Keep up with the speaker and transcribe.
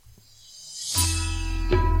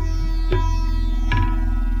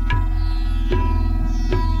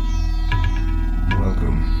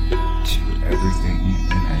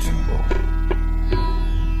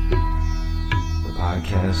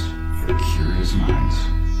his minds.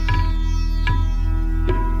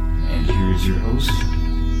 And here is your host,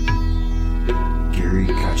 Gary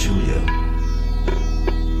Cacciolillo.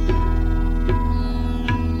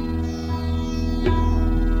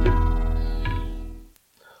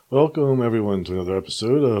 Welcome everyone to another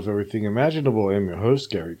episode of Everything Imaginable. I'm your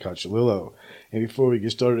host, Gary Cacciolillo. And before we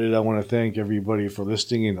get started, I want to thank everybody for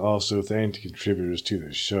listening and also thank the contributors to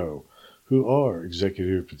this show, who are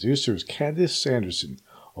executive producers Candace Sanderson,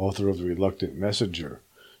 author of The Reluctant Messenger,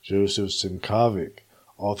 Joseph Simkovic,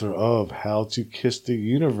 author of How to Kiss the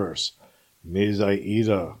Universe, Ms.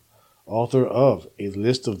 Aida, author of A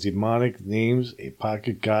List of Demonic Names, a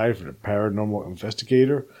pocket guide for the paranormal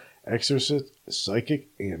investigator, exorcist, psychic,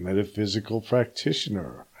 and metaphysical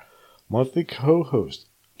practitioner. Monthly co-host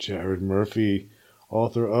Jared Murphy,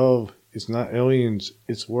 author of It's Not Aliens,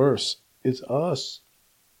 It's Worse, It's Us.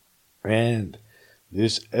 And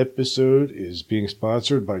this episode is being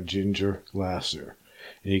sponsored by Ginger Glasser.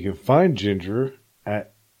 And you can find Ginger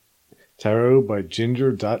at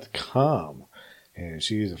tarotbyginger.com. And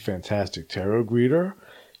she is a fantastic tarot greeter.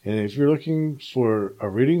 And if you're looking for a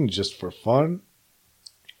reading just for fun,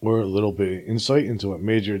 or a little bit of insight into a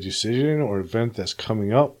major decision or event that's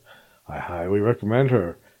coming up, I highly recommend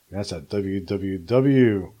her. That's at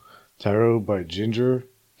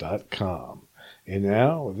www.tarotbyginger.com. And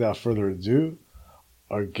now, without further ado,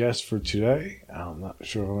 our guest for today, I'm not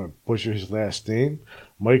sure if I'm going to butcher his last name,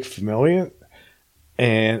 Mike Fameliant.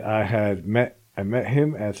 And I met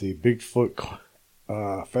him at the Bigfoot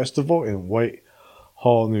Festival in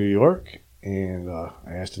Whitehall, New York. And I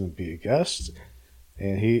asked him to be a guest.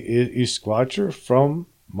 And he is Squatcher from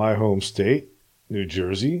my home state, New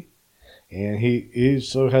Jersey. And he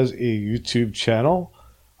also has a YouTube channel,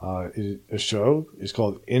 a show. It's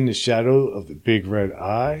called In the Shadow of the Big Red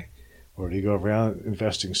Eye, where they go around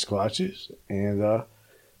investing Squatches. And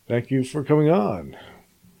thank you for coming on.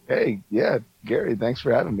 Hey, yeah, Gary, thanks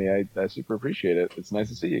for having me. I super appreciate it. It's nice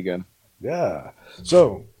to see you again. Yeah.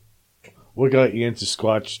 So, what got you into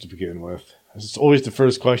Squatch to begin with? It's always the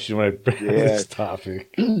first question when I bring this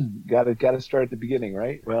topic. Gotta start at the beginning,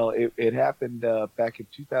 right? Well, it happened back in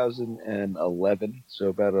 2011, so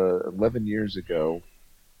about 11 years ago.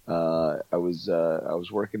 I was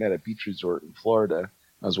working at a beach resort in Florida.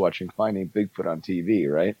 I was watching Finding Bigfoot on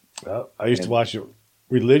TV, right? Well, I used to watch it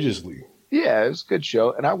religiously. Yeah, it was a good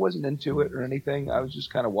show, and I wasn't into it or anything. I was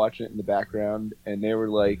just kind of watching it in the background, and they were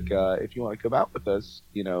like, "If you want to come out with us,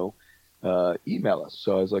 email us."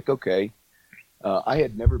 So I was like, "Okay." I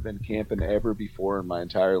had never been camping ever before in my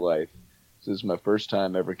entire life. So this is my first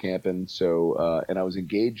time ever camping. So, and I was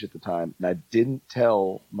engaged at the time, and I didn't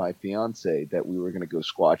tell my fiance that we were going to go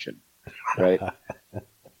squatching, right?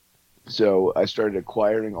 So I started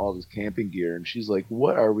acquiring all this camping gear, and she's like,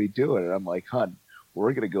 "What are we doing?" And I'm like, "Hun,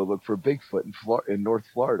 we're going to go look for Bigfoot in North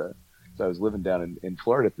Florida." So I was living down in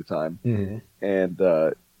Florida at the time, and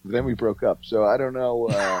then we broke up. So I don't know.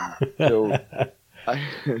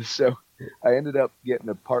 So I ended up getting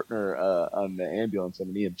a partner on the ambulance. I'm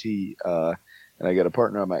an EMT, and I got a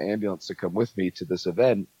partner on my ambulance to come with me to this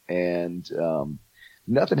event, and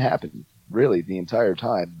nothing happened really the entire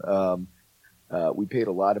time. We paid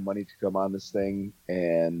a lot of money to come on this thing,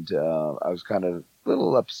 and I was kind of a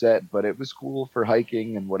little upset, but it was cool for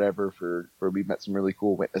hiking and whatever. We met some really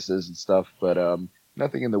cool witnesses and stuff, but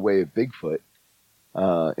nothing in the way of Bigfoot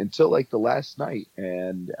until like the last night,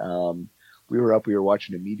 and we were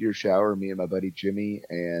watching a meteor shower, me and my buddy Jimmy,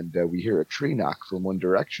 and we hear a tree knock from one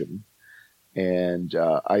direction. And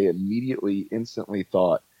I instantly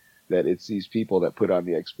thought that it's these people that put on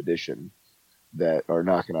the expedition that are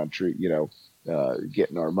knocking on tree,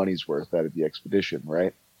 getting our money's worth out of the expedition,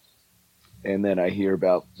 right? And then I hear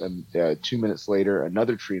about 2 minutes later,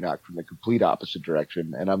 another tree knock from the complete opposite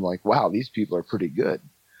direction. And I'm like, wow, these people are pretty good.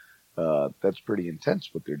 That's pretty intense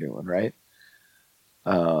what they're doing, right?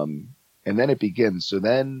 And then it begins. So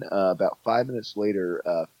then about 5 minutes later,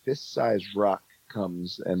 a fist-sized rock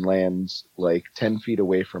comes and lands like 10 feet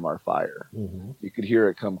away from our fire. Mm-hmm. You could hear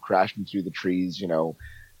it come crashing through the trees,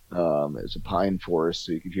 it's a pine forest,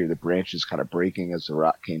 so you could hear the branches kind of breaking as the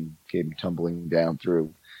rock came tumbling down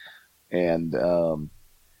through. And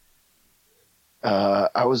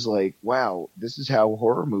I was like, wow, this is how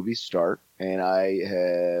horror movies start. And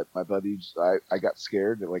my buddies, I got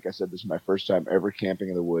scared. Like I said, this is my first time ever camping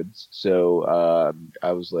in the woods. So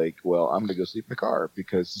I was like, well, I'm going to go sleep in the car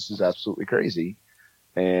because this is absolutely crazy.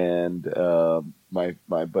 And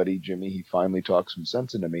my buddy Jimmy, he finally talked some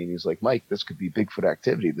sense into me, and he's like, Mike, this could be Bigfoot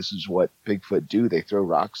activity. This is what Bigfoot do. They throw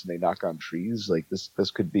rocks and they knock on trees. Like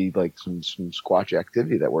this could be like some Squatch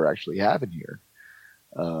activity that we're actually having here.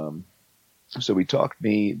 So he talked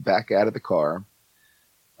me back out of the car,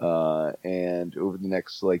 and over the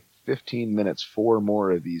next like 15 minutes, 4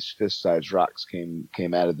 more of these fist-sized rocks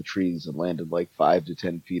came out of the trees and landed like 5 to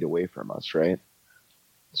 10 feet away from us, right?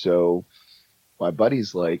 So my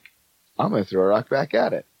buddy's like, I'm going to throw a rock back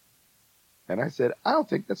at it. And I said, I don't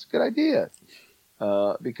think that's a good idea.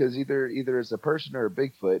 Because either it's a person or a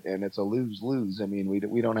Bigfoot, and it's a lose-lose. I mean,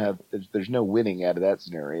 we don't have, there's no winning out of that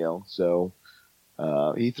scenario. So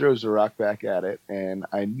he throws a rock back at it, and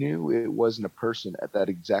I knew it wasn't a person at that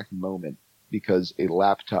exact moment because a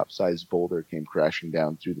laptop-sized boulder came crashing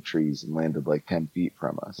down through the trees and landed like 10 feet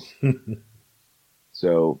from us.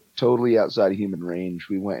 So totally outside of human range.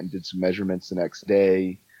 We went and did some measurements the next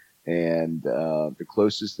day, and the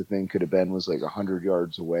closest the thing could have been was like 100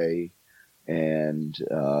 yards away. And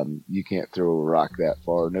you can't throw a rock that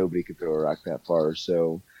far. Nobody could throw a rock that far.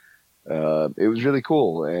 So it was really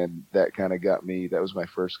cool, and that kind of got me. That was my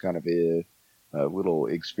first kind of a little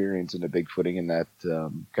experience into Bigfooting, and that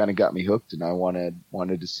kind of got me hooked. And I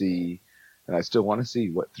wanted to see, and I still want to see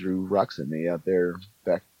what threw rocks at me out there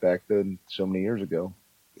back then, so many years ago.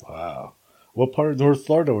 Wow. What part of North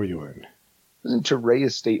Florida were you in? I was in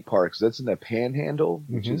Torreyes State Park. So that's in the Panhandle,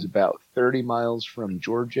 which is about 30 miles from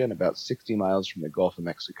Georgia and about 60 miles from the Gulf of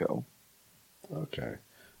Mexico. Okay.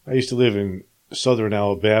 I used to live in southern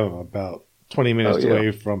Alabama, about 20 minutes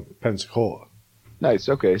away from Pensacola. Nice.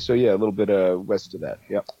 Okay. So, yeah, a little bit west of that.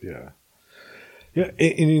 Yep. Yeah. Yeah.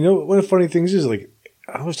 And you know, one of the funny things is, like,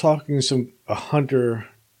 I was talking to a hunter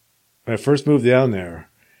when I first moved down there.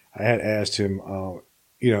 I had asked him,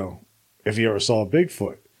 you know, if he ever saw a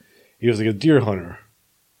Bigfoot. He was like a deer hunter.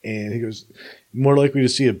 And he goes, more likely to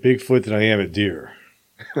see a Bigfoot than I am a deer.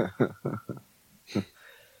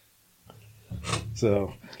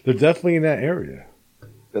 So they're definitely in that area.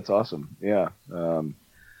 That's awesome. Yeah. I'm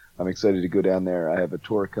excited to go down there. I have a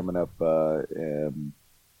tour coming up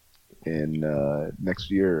in next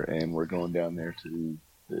year, and we're going down there to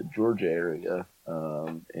the Georgia area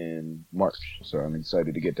in March. So I'm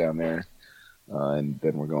excited to get down there. And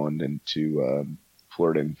then we're going into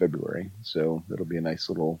Florida in February. So it'll be a nice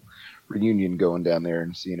little reunion going down there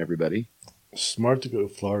and seeing everybody. Smart to go to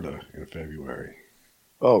Florida in February.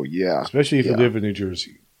 Oh, yeah. Especially if you live in New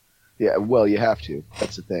Jersey. Yeah, well, you have to.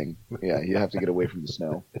 That's the thing. Yeah, you have to get away from the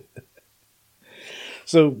snow.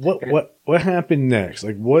 So what happened next?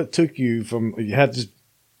 Like, what took you from, you had this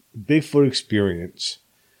Bigfoot experience,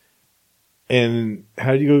 and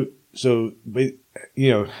how do you go, so,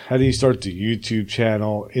 you know, how do you start the YouTube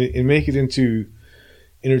channel and make it into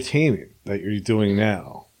entertainment that you're doing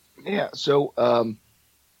now? Yeah, so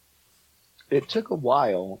it took a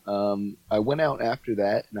while. I went out after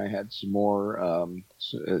that, and I had some more,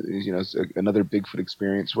 another Bigfoot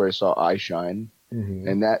experience where I saw Eyeshine,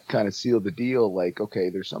 and that kind of sealed the deal. Like, okay,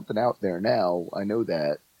 there's something out there now. I know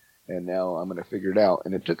that, and now I'm going to figure it out.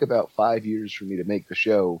 And it took about 5 years for me to make the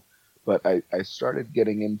show, but I started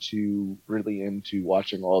getting really into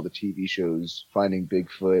watching all the TV shows, Finding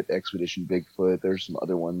Bigfoot, Expedition Bigfoot. There's some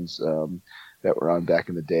other ones that were on back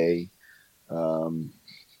in the day.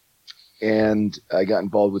 And I got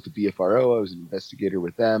involved with the BFRO. I was an investigator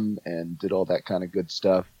with them and did all that kind of good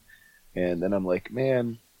stuff. And then I'm like,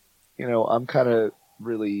 man, you know, I'm kind of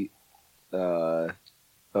really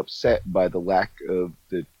upset by the lack of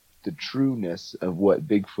the trueness of what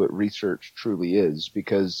Bigfoot research truly is.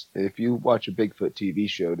 Because if you watch a Bigfoot TV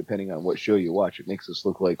show, depending on what show you watch, it makes us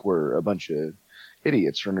look like we're a bunch of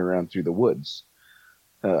idiots running around through the woods.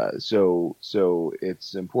 So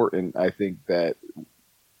it's important, I think, that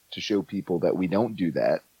to show people that we don't do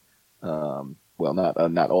that. Well,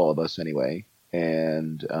 not all of us anyway,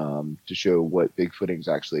 and to show what Bigfooting is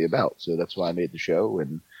actually about. So that's why I made the show,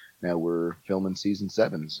 and now we're filming season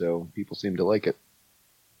 7. So people seem to like it.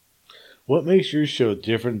 What makes your show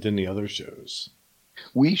different than the other shows?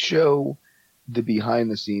 We show the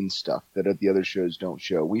behind the scenes stuff that the other shows don't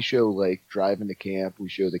show. We show like driving to camp. We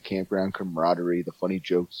show the campground camaraderie, the funny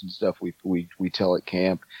jokes and stuff we tell at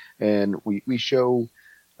camp, and we show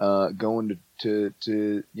going to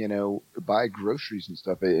you know, buy groceries and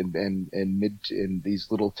stuff in these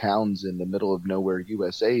little towns in the middle of nowhere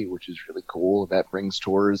USA, which is really cool. That brings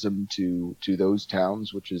tourism to those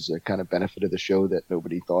towns, which is a kind of benefit of the show that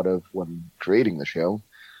nobody thought of when creating the show.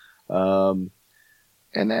 And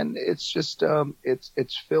then it's just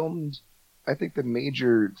it's filmed. I think the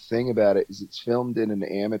major thing about it is it's filmed in an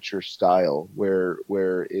amateur style where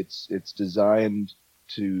it's designed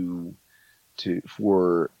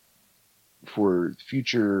for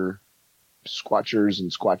future squatchers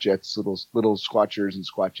and squatchettes, little squatchers and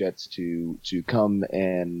squatchettes to come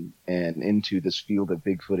and into this field of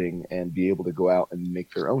Bigfooting and be able to go out and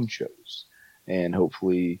make their own shows. and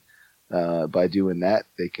hopefully by doing that,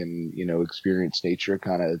 they can, experience nature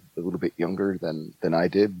kind of a little bit younger than I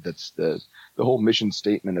did. That's the whole mission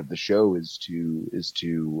statement of the show is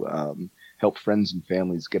to help friends and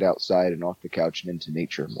families get outside and off the couch and into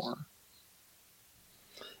nature more.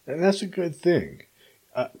 And that's a good thing.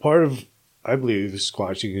 Part of, I believe,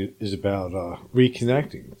 squatching is about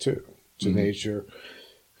reconnecting too to nature.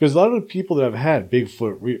 Because a lot of the people that have had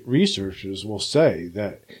Bigfoot researchers will say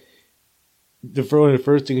that one of the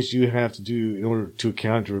first things you have to do in order to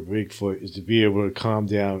encounter a Bigfoot is to be able to calm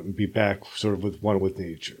down and be back sort of with one with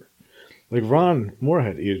nature. Like Ron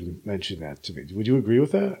Moorhead even mentioned that to me. Would you agree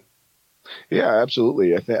with that? Yeah,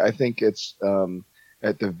 absolutely. I think it's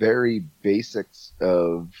at the very basics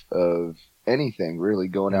of anything, really,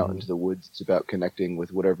 going out into the woods. It's about connecting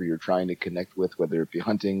with whatever you're trying to connect with, whether it be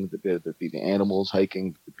hunting, whether it be the animals,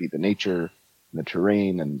 hiking, it be the nature, the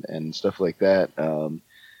terrain, and stuff like that.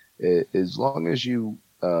 As long as you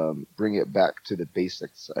bring it back to the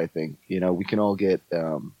basics, I think, we can all get,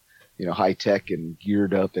 high tech and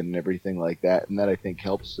geared up and everything like that. And that, I think,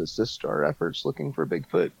 helps assist our efforts looking for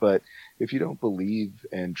Bigfoot. But if you don't believe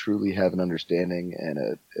and truly have an understanding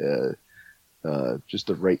and just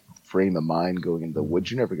the right frame of mind going into the woods,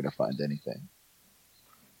 you're never going to find anything.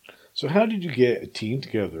 So how did you get a team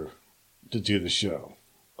together to do the show?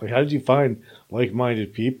 Like, how did you find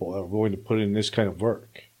like-minded people that are willing to put in this kind of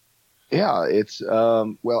work? Yeah, it's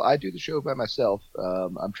I do the show by myself.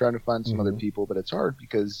 I'm trying to find some other people, but it's hard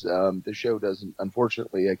because the show doesn't.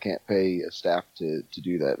 Unfortunately, I can't pay a staff to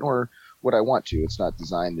do that, nor would I want to. It's not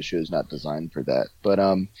designed. The show's not designed for that. But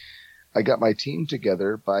I got my team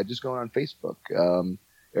together by just going on Facebook.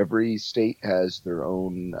 Every state has their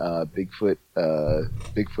own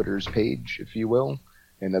Bigfooters page, if you will.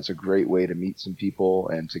 And that's a great way to meet some people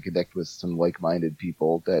and to connect with some like-minded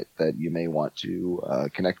people that you may want to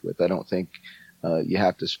connect with. I don't think you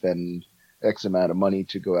have to spend X amount of money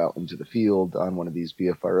to go out into the field on one of these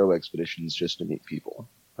BFRO expeditions just to meet people.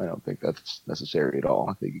 I don't think that's necessary at all.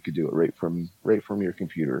 I think you could do it right from your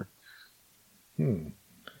computer.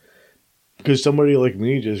 Because somebody like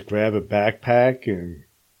me just grab a backpack and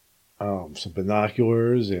some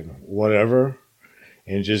binoculars and whatever,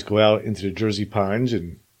 and just go out into the Jersey Pines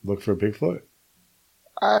and look for a Bigfoot?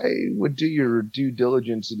 I would do your due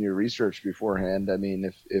diligence and your research beforehand. I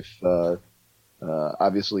mean, if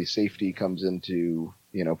obviously safety comes into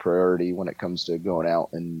priority when it comes to going out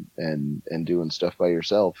and doing stuff by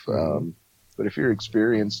yourself. But if you're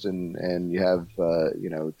experienced and you have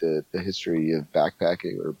the history of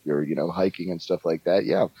backpacking or hiking and stuff like that,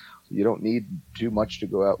 yeah, you don't need too much to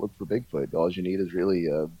go out look for Bigfoot. All you need is really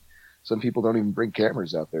some people don't even bring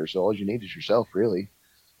cameras out there, so all you need is yourself, really.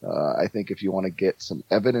 I think if you want to get some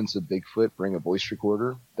evidence of Bigfoot, bring a voice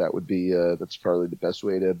recorder. That would be that's probably the best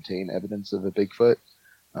way to obtain evidence of a Bigfoot.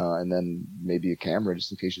 And then maybe a camera,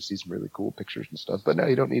 just in case you see some really cool pictures and stuff. But no,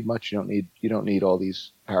 you don't need much. You don't need all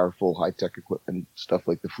these powerful high tech equipment, stuff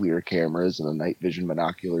like the FLIR cameras and the night vision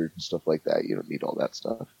binoculars and stuff like that. You don't need all that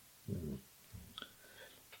stuff.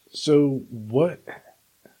 So, what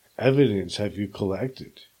evidence have you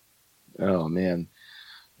collected? Oh man,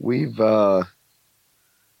 we got.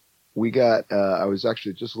 I was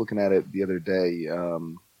actually just looking at it the other day.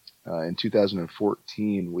 In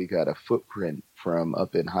 2014, we got a footprint from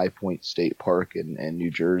up in High Point State Park in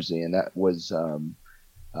New Jersey, and that was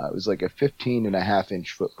it was like a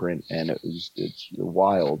 15.5-inch footprint, and it's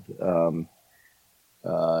wild.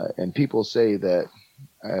 And people say that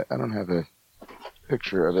I don't have a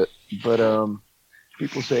picture of it, but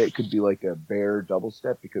people say it could be like a bear double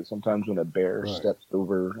step, because sometimes when a bear steps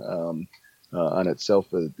over on itself,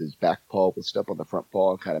 his back paw will step on the front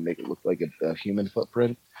paw and kind of make it look like a human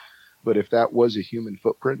footprint. But if that was a human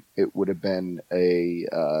footprint, it would have been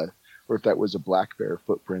or if that was a black bear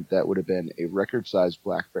footprint, that would have been a record-sized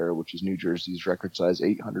black bear, which is New Jersey's record size,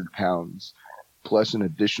 800 pounds, plus an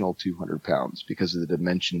additional 200 pounds because of the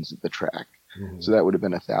dimensions of the track. So that would have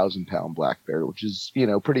been 1,000-pound black bear, which is,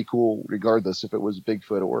 pretty cool, regardless if it was a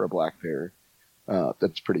Bigfoot or a black bear.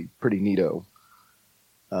 That's pretty neato.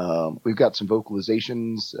 We've got some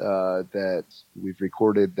vocalizations that we've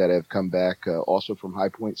recorded that have come back also from High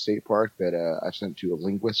Point State Park that I sent to a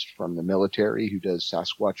linguist from the military who does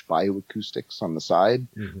Sasquatch bioacoustics on the side.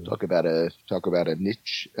 Talk about a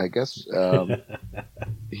niche, I guess.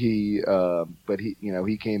 He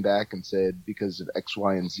came back and said because of X,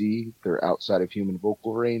 Y, and Z, they're outside of human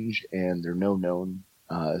vocal range and they're no known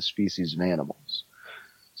species of animals.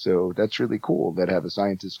 So that's really cool that have a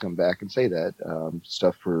scientist come back and say that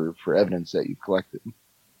stuff for evidence that you've collected.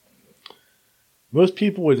 Most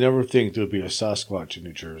people would never think there would be a Sasquatch in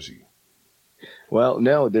New Jersey. Well,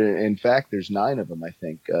 no, in fact, there's 9 of them. I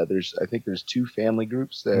think there's 2 family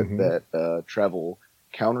groups that travel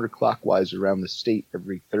counterclockwise around the state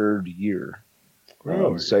every 3rd year.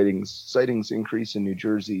 Really? Sightings increase in New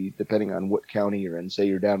Jersey depending on what county you're in. Say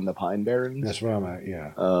you're down in the Pine Barrens. That's where I'm at.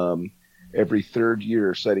 Yeah. Every 3rd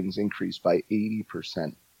year, sightings increase by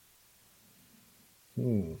 80%.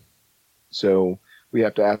 So we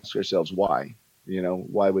have to ask ourselves why.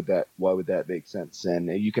 Why would that make sense? And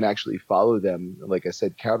you can actually follow them, like I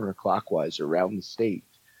said, counterclockwise around the state.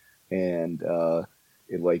 And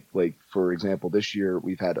like for example, this year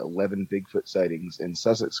we've had 11 Bigfoot sightings in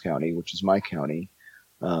Sussex County, which is my county,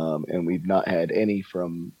 and we've not had any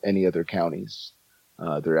from any other counties.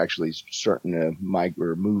 They're actually starting to migrate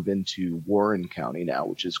or move into Warren County now,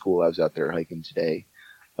 which is cool. I was out there hiking today.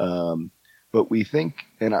 But we think,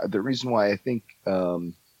 and the reason why I think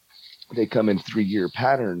they come in 3-year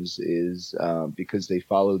patterns is because they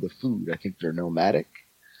follow the food. I think they're nomadic.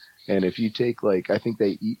 And if you take, I think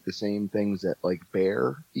they eat the same things that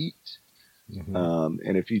bear eat.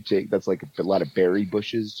 And if you take, that's like a lot of berry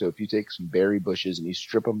bushes. So if you take some berry bushes and you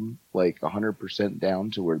strip them 100%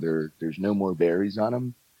 down to where there's no more berries on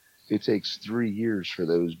them, it takes 3 years for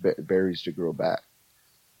those berries to grow back.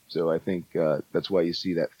 So I think that's why you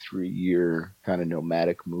see that 3-year kind of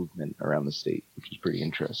nomadic movement around the state, which is pretty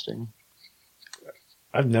interesting.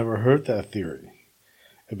 I've never heard that theory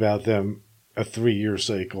about them, a 3-year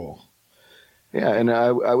cycle. Yeah, and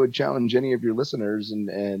I would challenge any of your listeners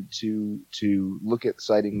and to look at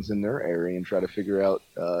sightings in their area and try to figure out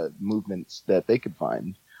movements that they could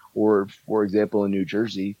find. Or, for example, in New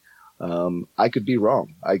Jersey, I could be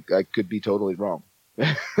wrong. I could be totally wrong.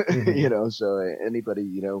 So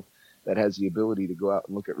anybody, that has the ability to go out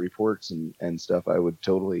and look at reports and stuff, I would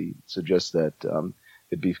totally suggest that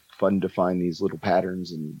it'd be fun to find these little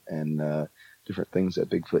patterns and different things that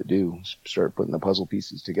Bigfoot do. Start putting the puzzle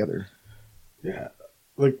pieces together. Yeah.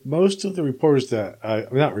 Most of the reports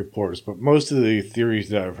not reports, but most of the theories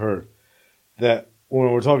that I've heard, that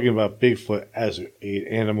when we're talking about Bigfoot as an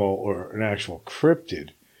animal or an actual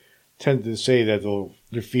cryptid, tend to say that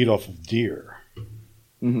they feed off of deer.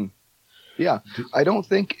 Mm-hmm. Yeah. I don't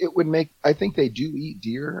think it would make, I think they do eat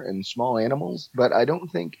deer and small animals, but I don't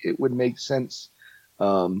think it would make sense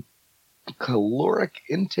caloric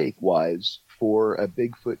intake wise for a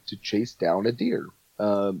Bigfoot to chase down a deer.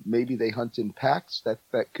 Maybe they hunt in packs.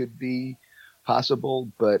 That could be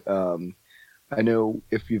possible, but I know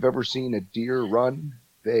if you've ever seen a deer run,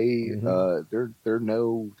 they're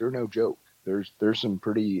no joke. There's some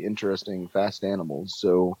pretty interesting fast animals.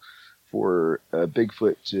 So for a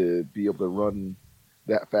Bigfoot to be able to run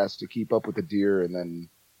that fast to keep up with a deer and then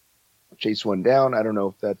chase one down, I don't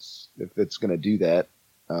know if it's going to do that.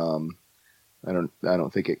 I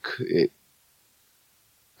don't think it could.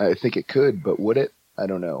 I think it could, but would it? I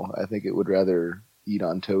don't know. I think it would rather eat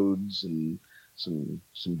on toads and some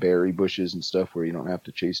berry bushes and stuff where you don't have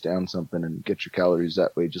to chase down something and get your calories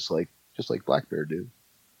that way, just like black bear do.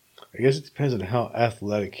 I guess it depends on how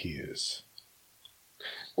athletic he is.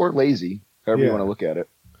 Or lazy, however you want to look at it.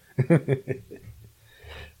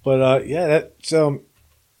 But that's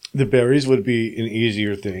the berries would be an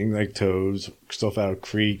easier thing, like toads, stuff out of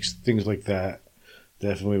creeks, things like that.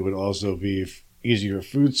 Definitely would also be easier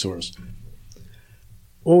food source.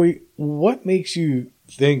 What makes you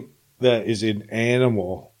think that is an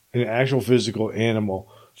animal, an actual physical animal,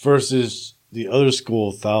 versus the other school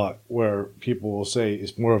of thought where people will say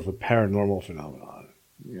it's more of a paranormal phenomenon?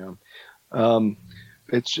 Yeah.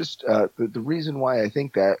 It's just the reason why I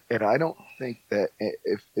think that, and I don't think that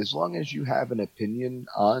if as long as you have an opinion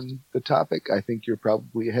on the topic, I think you're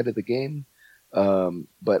probably ahead of the game.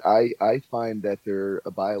 But I find that they're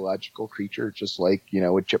a biological creature, just like,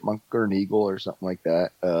 a chipmunk or an eagle or something like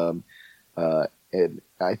that. And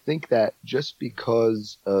I think that just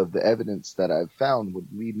because of the evidence that I've found would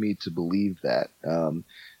lead me to believe that.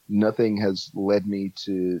 Nothing has led me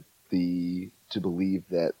to believe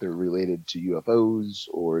that they're related to UFOs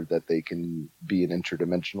or that they can be an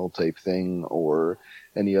interdimensional type thing or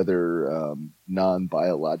any other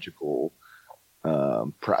non-biological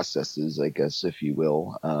processes, I guess, if you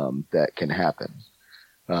will, that can happen.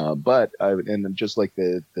 But just like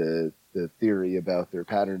the theory about their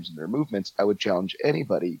patterns and their movements, I would challenge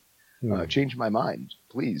anybody, change my mind,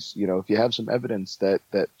 please. If you have some evidence that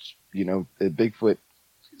Bigfoot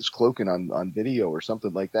is cloaking on video or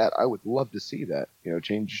something like that, I would love to see that.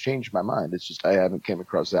 Change my mind. It's just I haven't came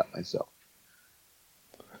across that myself.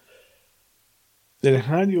 Then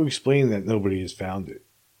how do you explain that nobody has found it?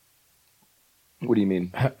 What do you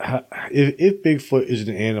mean? If Bigfoot is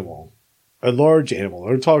an animal, a large animal,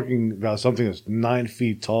 they're talking about something that's 9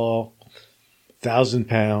 feet tall, 1,000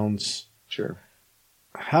 pounds. Sure.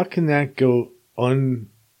 How can that go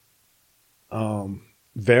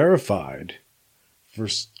verified for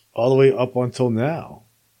all the way up until now?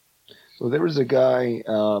 Well, there was a guy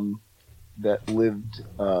that lived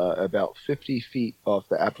about 50 feet off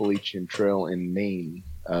the Appalachian Trail in Maine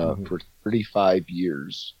for 35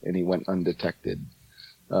 years, and he went undetected.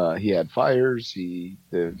 He had fires.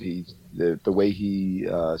 The way he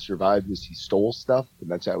survived was he stole stuff, and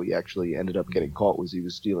that's how he actually ended up getting caught. Was he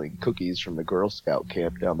was stealing cookies from the Girl Scout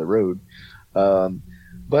camp down the road.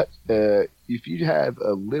 But if you have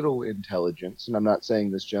a little intelligence, and I'm not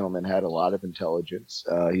saying this gentleman had a lot of intelligence,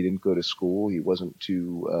 he didn't go to school. He wasn't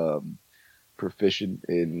too proficient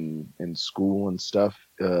in school and stuff.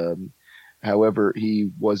 However, he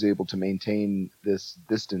was able to maintain this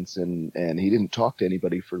distance, and he didn't talk to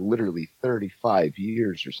anybody for literally 35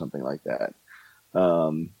 years or something like that.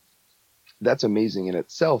 That's amazing in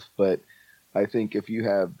itself, but I think if you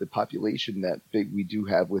have the population that we do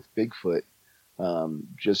have with Bigfoot,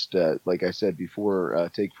 like I said before,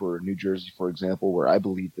 take for New Jersey, for example, where I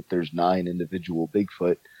believe that there's 9 individual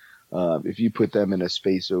Bigfoot. If you put them in a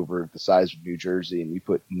space over the size of New Jersey and you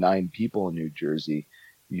put 9 people in New Jersey,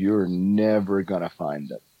 you're never going to find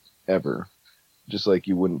them, ever. Just like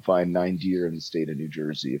you wouldn't find 9 deer in the state of New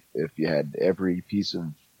Jersey. If you had every piece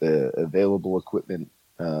of available equipment,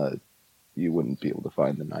 you wouldn't be able to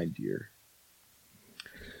find the 9 deer.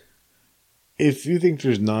 If you think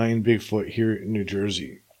there's 9 Bigfoot here in New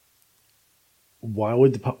Jersey, why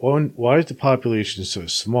is the population so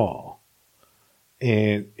small?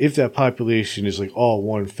 And if that population is like all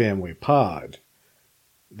one family pod,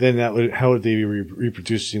 then how would they be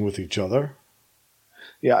reproducing with each other?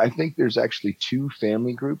 Yeah, I think there's actually 2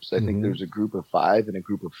 family groups. I think there's a group of 5 and a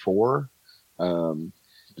group of 4.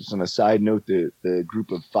 Just on a side note, the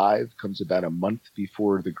group of 5 comes about a month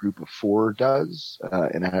before the group of 4 does,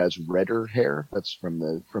 and it has redder hair. That's from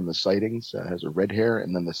the sightings. It has a red hair,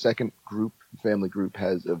 and then the second family group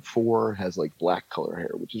of 4 has like black color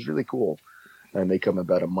hair, which is really cool. And they come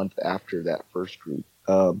about a month after that first group.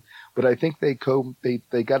 But I think they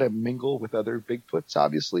got to mingle with other Bigfoots,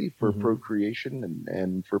 obviously, for procreation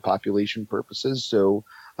and for population purposes. So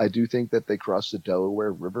I do think that they cross the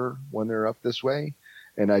Delaware River when they're up this way.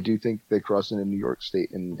 And I do think they cross into New York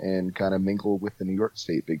State and kind of mingle with the New York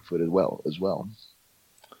State Bigfoot as well.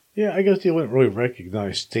 Yeah, I guess they wouldn't really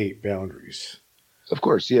recognize state boundaries. Of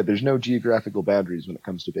course, yeah. There's no geographical boundaries when it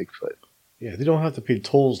comes to Bigfoot. Yeah, they don't have to pay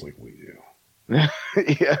tolls like we do.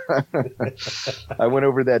 Yeah. I went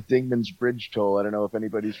over that Dingman's Bridge toll. I don't know if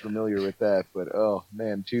anybody's familiar with that, but oh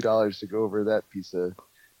man, $2 to go over that piece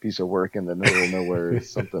of work in the middle of nowhere is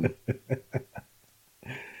something.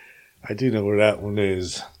 I do know where that one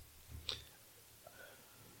is.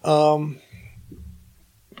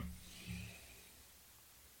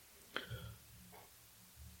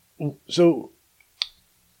 So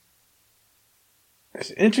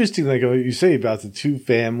it's interesting, like you say about the 2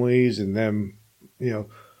 families and them,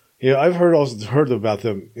 I've heard about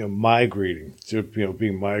them, migrating,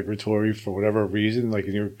 being migratory for whatever reason. Like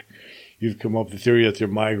you've come up with the theory that they're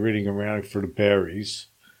migrating around for the berries.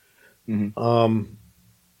 Mm-hmm.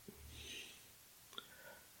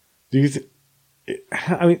 Do you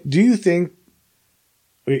think?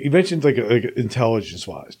 You mentioned like intelligence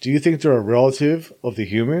wise. Do you think they're a relative of the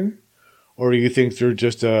human, or do you think they're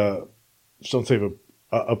just some type of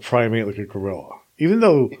a primate like a gorilla? Even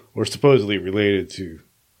though we're supposedly related to.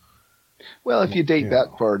 Well, if you date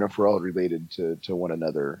that far enough, we're all related to one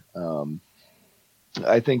another.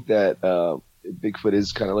 I think that Bigfoot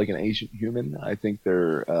is kind of like an ancient human. I think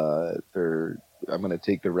they're. I'm going to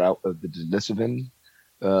take the route of the Denisovan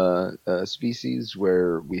species,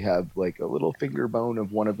 where we have like a little finger bone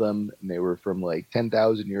of one of them, and they were from like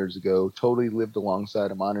 10,000 years ago. Totally lived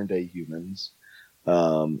alongside of modern day humans.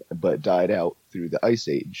 But died out through the Ice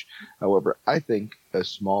Age. However, I think a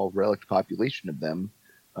small relict population of them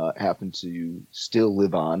happen to still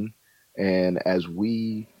live on, and as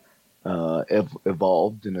we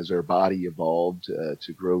evolved and as our body evolved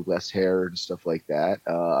to grow less hair and stuff like that,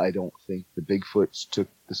 I don't think the Bigfoots took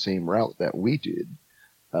the same route that we did.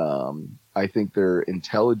 I think they're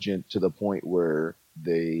intelligent to the point where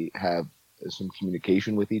they have some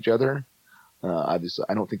communication with each other. Obviously,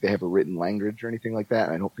 I don't think they have a written language or anything like that.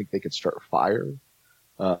 I don't think they could start a fire.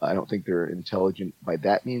 I don't think they're intelligent by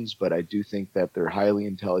that means, but I do think that they're highly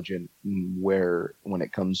intelligent when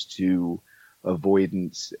it comes to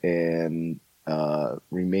avoidance and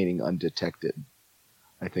remaining undetected.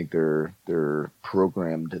 I think they're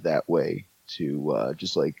programmed that way to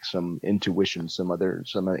just like some intuition. Some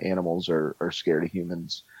animals are scared of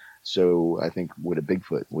humans, so I think what a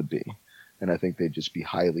Bigfoot would be. and I think they'd just be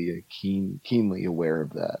highly keenly aware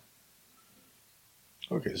of that.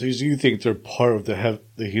 Okay, so you think they're part of the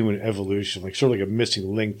human evolution, like sort of like a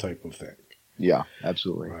missing link type of thing. Yeah,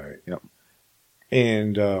 absolutely. Right. Yep.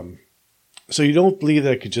 And so you don't believe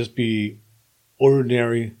that it could just be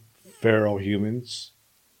ordinary feral humans?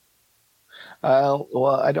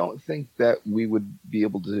 Well, I don't think that we would be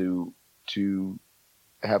able to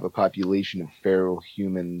have a population of feral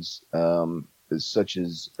humans such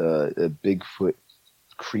as a Bigfoot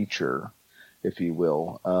creature, if you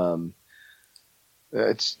will.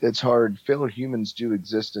 It's hard. Feral humans do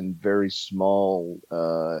exist in very small,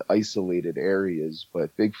 isolated areas,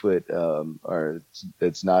 but Bigfoot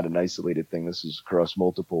it's not an isolated thing. This is across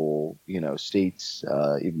multiple, states,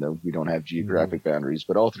 even though we don't have geographic boundaries,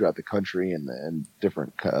 but all throughout the country and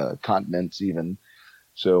different continents even.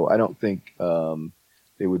 So I don't think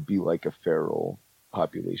they would be like a feral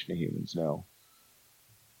population of humans, no.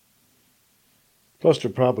 Plus,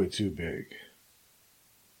 they're probably too big.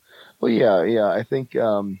 Well, yeah. I think,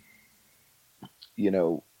 when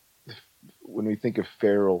we think of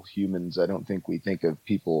feral humans, I don't think we think of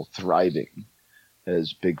people thriving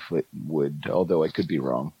as Bigfoot would, although I could be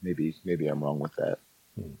wrong. Maybe I'm wrong with that.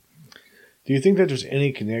 Do you think that there's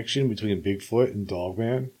any connection between Bigfoot and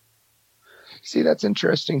Dogman? See, that's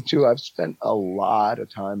interesting, too. I've spent a lot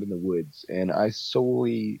of time in the woods, and I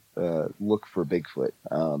solely look for Bigfoot.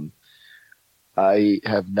 I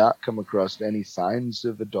have not come across any signs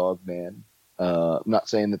of a Dogman. I'm not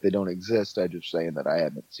saying that they don't exist. I'm just saying that I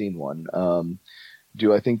haven't seen one.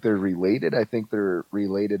 Do I think they're related? I think they're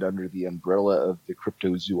related under the umbrella of the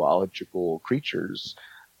cryptozoological creatures,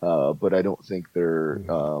 but I don't think they're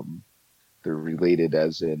related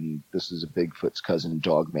as in this is a Bigfoot's cousin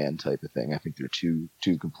Dogman type of thing. I think they're two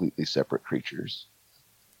completely separate creatures.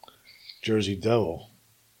 Jersey Devil.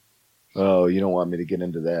 Oh, you don't want me to get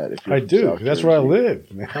into that? If I do. That's where I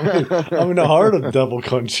live, man. I'm in the heart of Devil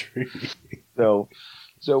Country. So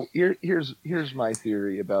here's my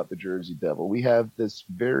theory about the Jersey Devil. We have this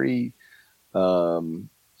very folklorish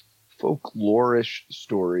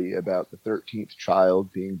story about the 13th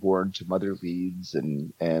child being born to Mother Leeds,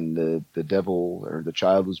 and the devil or the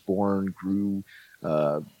child was born, grew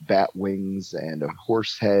bat wings and a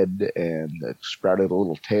horse head, and sprouted a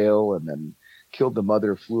little tail, and then killed the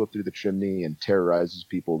mother, flew up through the chimney, and terrorizes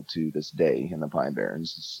people to this day in the Pine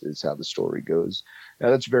Barrens, is how the story goes. Now,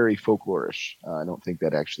 that's very folklorish. I don't think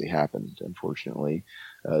that actually happened, unfortunately,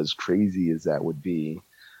 as crazy as that would be.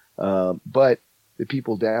 But the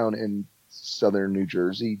people down in southern New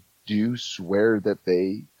Jersey do swear that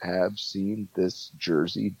they have seen this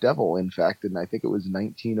Jersey Devil. In fact, and I think it was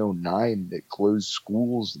 1909 that closed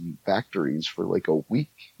schools and factories for like a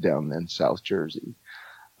week down in South Jersey.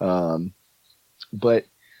 But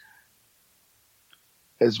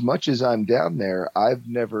as much as I'm down there, I've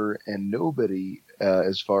never, and nobody,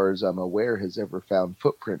 as far as I'm aware, has ever found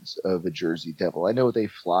footprints of a Jersey Devil. I know they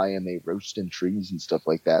fly and they roast in trees and stuff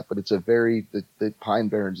like that, but it's the Pine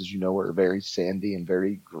Barrens, as you know, are very sandy and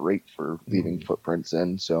very great for leaving footprints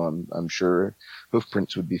in. So I'm sure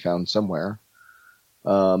hoofprints would be found somewhere.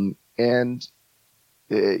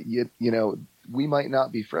 We might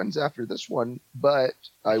not be friends after this one, but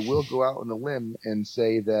I will go out on a limb and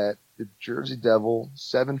say that the Jersey Devil,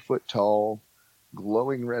 7 foot tall,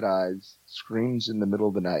 glowing red eyes, screams in the middle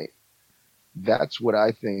of the night. That's what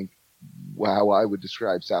I think, how I would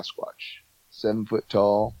describe Sasquatch. 7 foot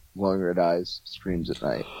tall, glowing red eyes, screams at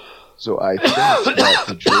night. So I think that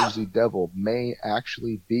the Jersey Devil may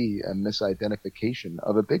actually be a misidentification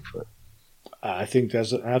of a Bigfoot. I think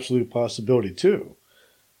that's an absolute possibility, too.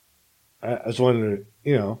 I was wondering,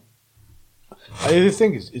 I either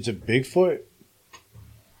think it's a Bigfoot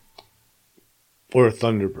or a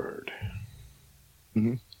Thunderbird.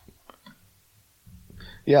 Mm-hmm.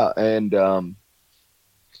 Yeah, and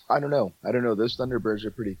I don't know. Those Thunderbirds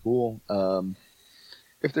are pretty cool.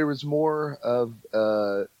 If there was more of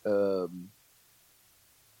a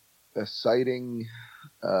sighting,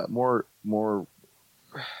 more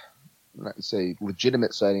not to say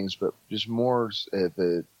legitimate sightings, but just more of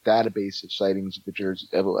a database of sightings of the Jersey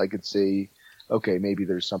Devil, I could say, okay, maybe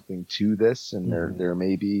there's something to this, and there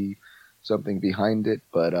may be something behind it.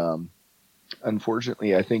 But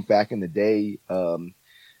unfortunately, I think back in the day,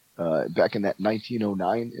 back in that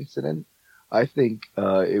 1909 incident, I think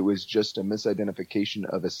it was just a misidentification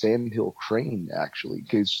of a sandhill crane, actually,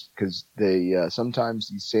 because they sometimes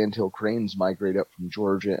these sandhill cranes migrate up from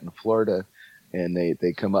Georgia and Florida, and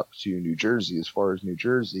they come up to New Jersey, as far as New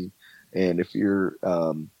Jersey. And if you're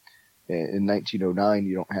in 1909,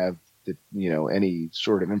 you don't have any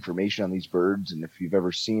sort of information on these birds, and if you've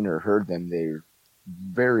ever seen or heard them,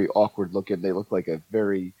 very awkward looking. They look like a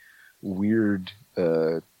very weird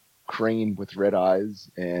crane with red eyes,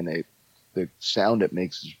 and the sound it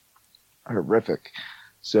makes is horrific.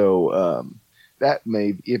 So that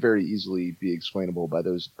may very easily be explainable by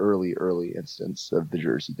those early incidents of the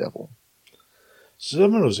Jersey Devil.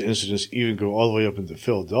 Some of those incidents even go all the way up into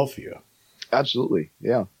Philadelphia. Absolutely,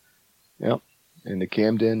 yeah. Into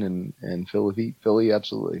Camden and Philly,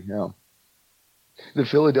 absolutely, yeah. The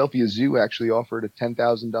Philadelphia Zoo actually offered a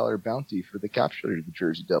 $10,000 bounty for the capture of the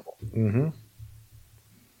Jersey Devil. Mm-hmm.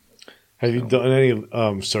 Have you done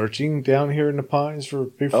any searching down here in the Pines for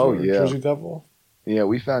Bigfoot or Jersey Devil? Yeah,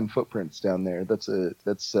 we found footprints down there. That's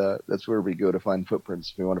where we go to find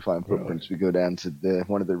footprints. If we want to find footprints, we go down to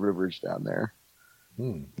one of the rivers down there.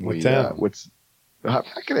 What town? I'm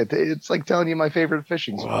not gonna. It's like telling you my favorite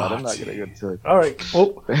fishing spot. I'm not gonna go to. All right.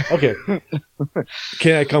 Well, okay.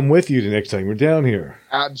 Can I come with you the next time we're down here?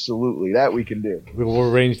 Absolutely, that we can do. We'll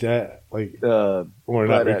arrange that. Like we're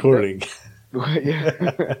not recording.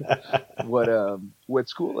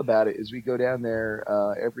 What's cool about it is we go down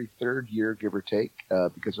there every third year, give or take,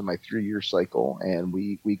 because of my 3-year cycle, and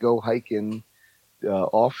we go hiking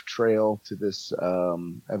off trail to this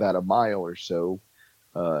about a mile or so.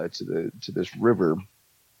 To this river,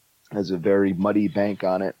 has a very muddy bank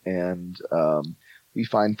on it, and we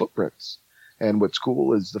find footprints. And what's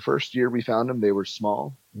cool is the first year we found them, they were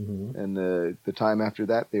small, and the time after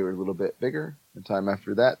that they were a little bit bigger. The time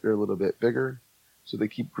after that they're a little bit bigger. So they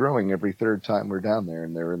keep growing every third time we're down there,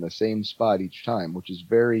 and they're in the same spot each time, which is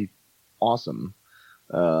very awesome.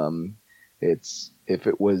 If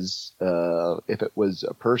it was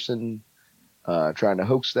a person trying to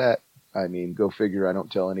hoax that, I mean, go figure. I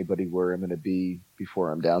don't tell anybody where I'm going to be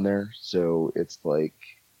before I'm down there. So it's like,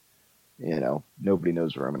 nobody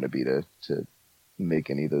knows where I'm going to be to make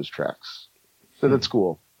any of those tracks. So that's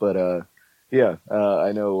cool. But, I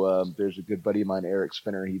know there's a good buddy of mine, Eric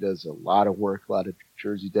Spinner. He does a lot of work, a lot of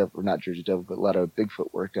Jersey Devil, or not Jersey Devil, but a lot of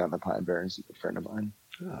Bigfoot work down in the Pine Barrens. He's a friend of mine.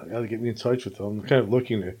 Oh, got to get me in touch with him. I'm kind of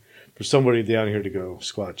looking for somebody down here to go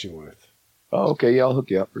squatching with. Oh, okay. Yeah, I'll hook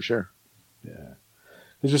you up for sure. Yeah.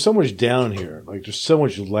 There's so much down here. Like, there's so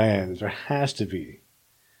much land. There has to be.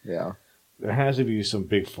 Yeah. There has to be some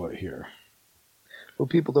Bigfoot here. Well,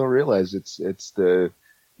 people don't realize it's the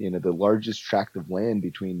the largest tract of land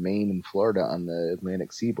between Maine and Florida on the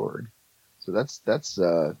Atlantic seaboard. So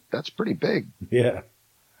that's pretty big. Yeah.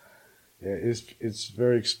 Yeah, it's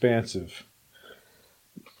very expansive.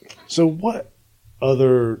 So what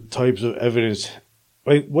other types of evidence,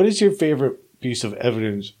 like, what is your favorite piece of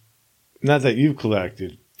evidence, not that you've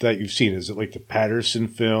collected, that you've seen? Is it like the Patterson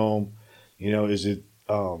film? Is it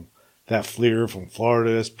that FLIR from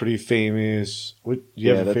Florida that's pretty famous? Do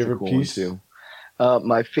you have a favorite piece? Too.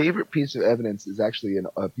 My favorite piece of evidence is actually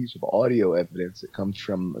a piece of audio evidence that comes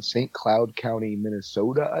from St. Cloud County,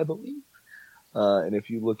 Minnesota, I believe. And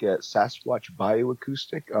if you look at Sasquatch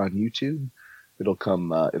Bioacoustic on YouTube, it'll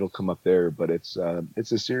come up there. But it's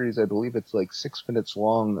a series, I believe it's like 6 minutes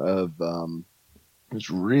long of this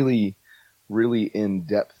really, really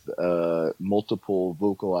in-depth multiple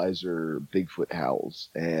vocalizer Bigfoot howls,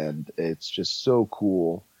 and it's just so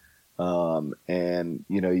cool. And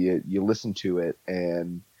you listen to it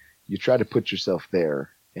and you try to put yourself there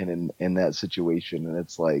and in that situation, and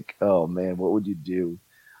it's like, oh man, what would you do?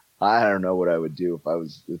 I don't know what I would do if I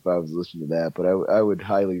was listening to that, but I would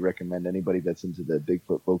highly recommend anybody that's into the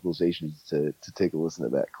Bigfoot vocalizations to take a listen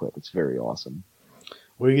to that clip. It's very awesome.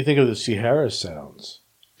 What do you think of the Sierra sounds?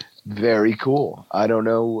 Very cool. I don't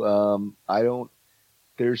know.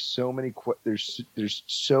 There's so many. There's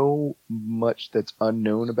so much that's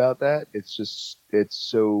unknown about that. It's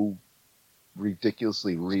so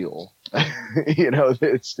ridiculously real.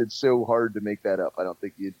 It's so hard to make that up. I don't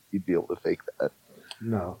think you'd be able to fake that.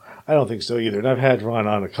 No, I don't think so either. And I've had Ron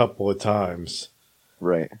on a couple of times.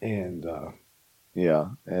 Right. And yeah,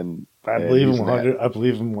 and I believe him 100. I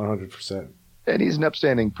believe him 100%. And he's an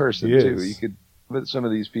upstanding person too. You could, with some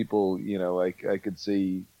of these people, I could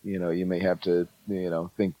see, you may have to,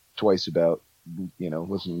 think twice about,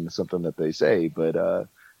 listening to something that they say. But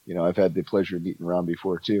I've had the pleasure of meeting Ron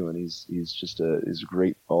before too, and he's just a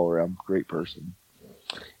great all around great person.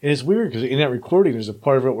 And it's weird because in that recording, there's a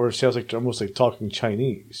part of it where it sounds like they're almost like talking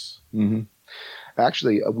Chinese. Mm-hmm.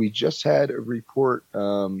 Actually, we just had a report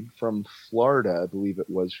from Florida, I believe it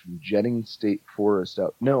was from Jennings State Forest.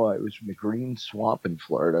 It was from the Green Swamp in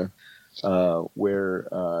Florida,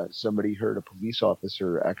 where somebody heard, a police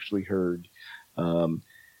officer actually heard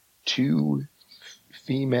two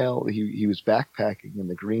female, he was backpacking in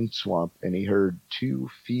the Green Swamp, and he heard two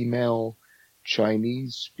female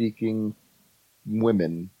Chinese-speaking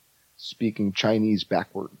women speaking Chinese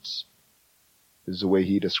backwards, is the way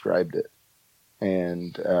he described it.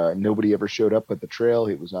 And nobody ever showed up at the trail.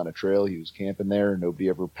 He was on a trail. He was camping there. Nobody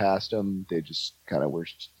ever passed him. They just kind of were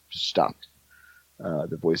just stopped.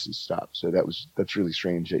 The voices stopped. So that's really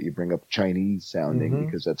strange that you bring up Chinese sounding,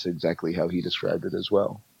 because that's exactly how he described it as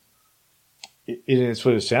well. It's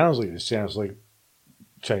what it sounds like. It sounds like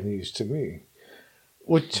Chinese to me.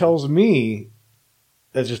 What tells me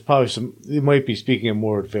that there's probably they might be speaking a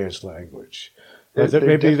more advanced language.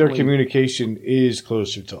 Maybe their communication is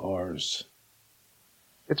closer to ours.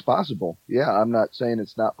 It's possible. Yeah, I'm not saying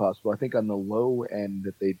it's not possible. I think on the low end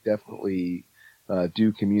that they definitely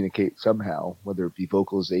do communicate somehow, whether it be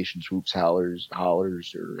vocalization, swoops, hollers,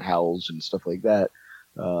 or howls and stuff like that.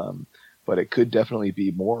 But it could definitely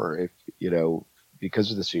be more if,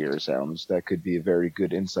 because of the Sierra sounds, that could be a very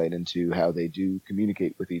good insight into how they do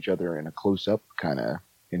communicate with each other in a close-up kind of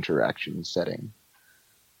interaction setting.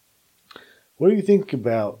 What do you think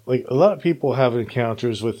about, a lot of people have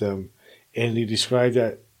encounters with them, and they describe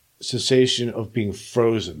that sensation of being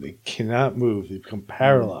frozen. They cannot move. They become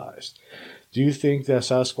paralyzed. Do you think that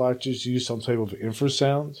Sasquatches use some type of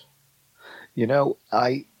infrasound?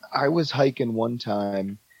 I was hiking one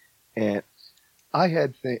time, and I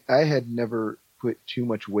had never put too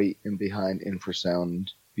much weight in behind infrasound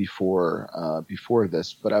before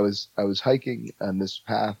this, but I was hiking on this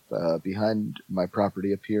path behind my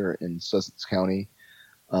property up here in Sussex County,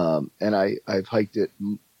 and I've hiked it.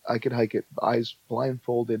 I could hike it eyes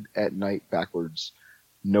blindfolded at night backwards,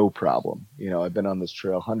 no problem. I've been on this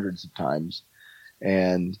trail hundreds of times,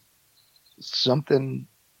 and something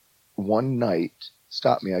one night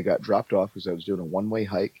stopped me. I got dropped off because I was doing a one-way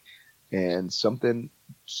hike, and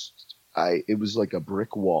it was like a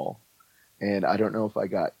brick wall. And I don't know if I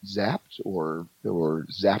got zapped or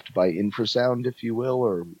zapped by infrasound, if you will,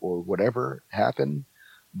 or whatever happened.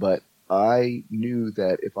 But I knew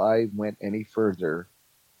that if I went any further,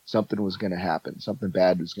 something was going to happen. Something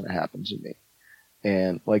bad was going to happen to me.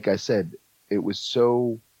 And like I said,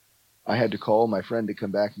 I had to call my friend to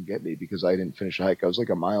come back and get me because I didn't finish the hike. I was like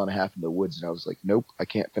a mile and a half in the woods, and I was like, nope, I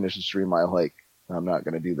can't finish this 3-mile hike. I'm not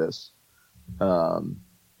going to do this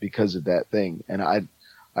because of that thing. And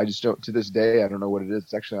I just don't, to this day, I don't know what it is.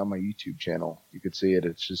 It's actually on my YouTube channel. You could see it.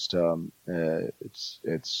 It's just,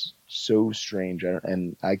 it's so strange.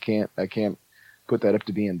 And I can't put that up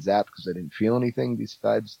to being zapped because I didn't feel anything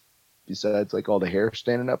besides like all the hair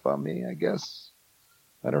standing up on me, I guess.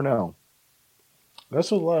 I don't know.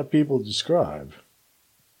 That's what a lot of people describe.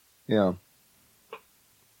 Yeah.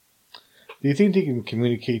 Do you think they can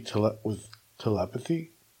communicate with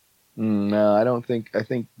telepathy? No, I don't think. I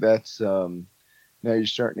think that's, now you're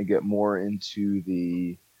starting to get more into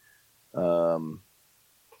the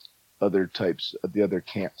other types of the other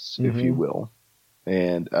camps, if you will.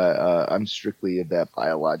 And I'm strictly of that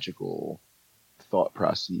biological thought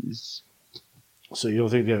process. So you don't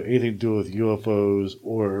think they have anything to do with UFOs,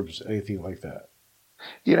 orbs, anything like that?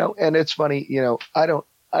 And it's funny, I don't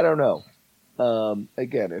know.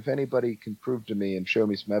 Again, if anybody can prove to me and show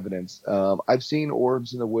me some evidence, I've seen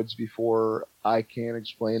orbs in the woods before. I can't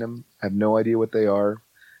explain them. I have no idea what they are.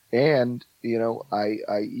 And,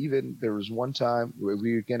 I even, there was one time we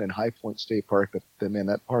were again in High Point State Park.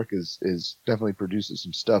 That park is definitely produces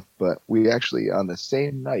some stuff. But we actually, on the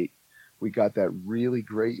same night, we got that really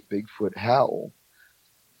great Bigfoot howl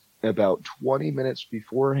about 20 minutes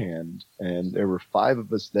beforehand. And there were 5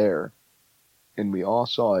 of us there. And we all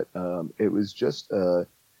saw it. It was just a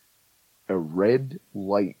red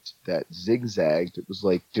light that zigzagged. It was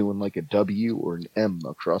like doing like a W or an M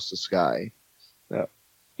across the sky.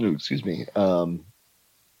 Excuse me. And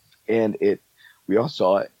we all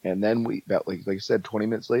saw it. And then about like I said, 20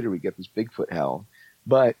 minutes later, we get this Bigfoot howl.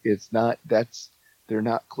 But it's not. They're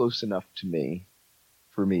not close enough to me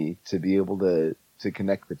for me to be able to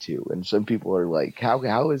connect the two. And some people are like,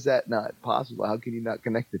 how is that not possible? How can you not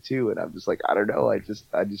connect the two? And I'm just like, I don't know. I just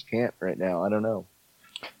can't right now. I don't know.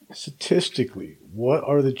 Statistically, what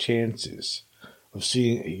are the chances of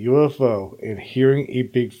seeing a UFO and hearing a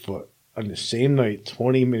Bigfoot on the same night,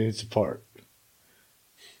 20 minutes apart?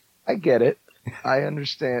 I get it. I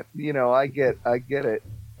understand. I get it.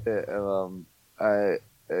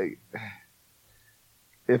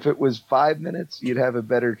 If it was 5 minutes, you'd have a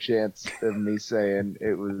better chance of me saying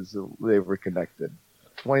they were connected.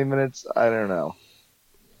 20 minutes, I don't know.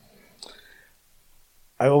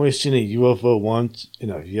 I've only seen a UFO once,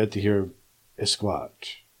 and I've yet to hear a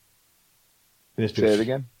squatch. Say it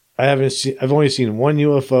again? I've only seen one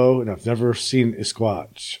UFO, and I've never seen a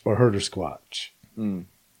squatch or heard a squatch.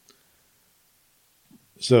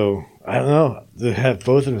 So, I don't know. They have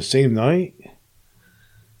both on the same night?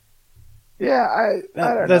 Yeah, I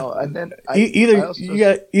don't know. And then I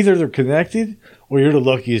either they're connected or you're the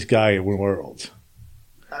luckiest guy in the world.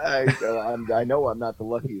 I know I'm not the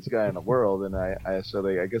luckiest guy in the world, and I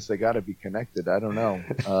guess they got to be connected. I don't know.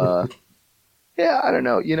 Yeah, I don't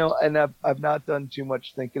know. And I've not done too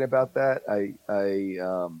much thinking about that.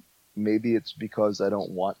 Maybe it's because I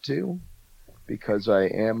don't want to, because I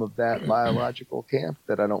am of that biological camp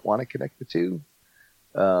that I don't want to connect the two.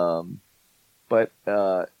 But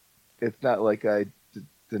it's not like I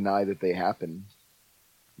deny that they happen.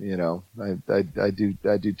 I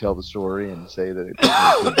do tell the story and say that it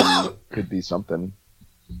could be something.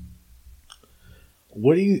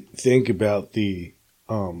 What do you think about the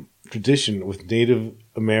tradition with Native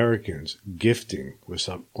Americans gifting with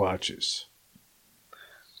Sasquatches?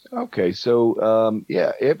 Okay, so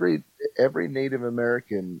every Native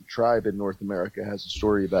American tribe in North America has a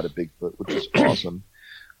story about a Bigfoot, which is awesome.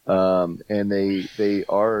 And they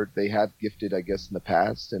have gifted, I guess, in the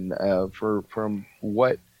past, and from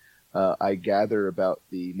what I gather about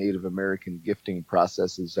the Native American gifting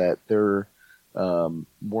process is that they're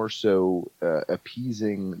more so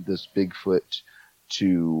appeasing this Bigfoot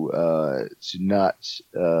to not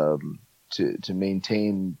to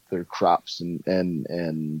maintain their crops and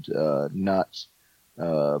not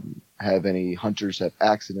have any hunters have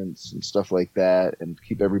accidents and stuff like that, and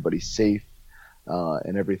keep everybody safe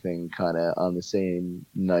and everything kind of on the same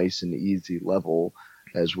nice and easy level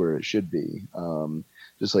as where it should be.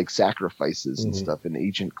 Just like sacrifices and stuff in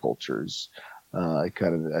ancient cultures. I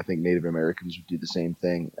think Native Americans would do the same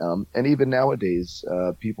thing. And even nowadays,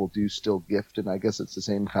 people do still gift, and I guess it's the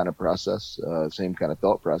same kind of process, same kind of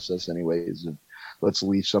thought process anyways. Let's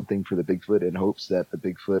leave something for the Bigfoot in hopes that the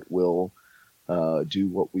Bigfoot will do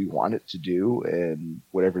what we want it to do, and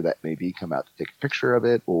whatever that may be, come out to take a picture of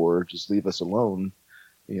it or just leave us alone.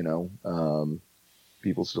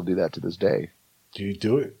 People still do that to this day. Do you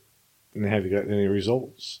do it? And have you gotten any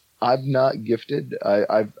results? I've not gifted.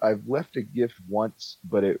 I've left a gift once,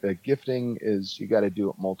 but gifting is, you got to do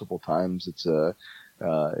it multiple times. It's a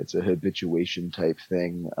habituation type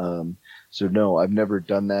thing. So no, I've never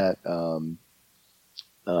done that.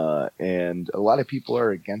 And a lot of people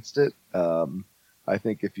are against it. I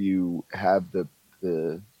think if you have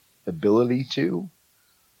the ability to,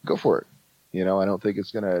 go for it. I don't think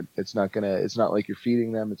it's not like you're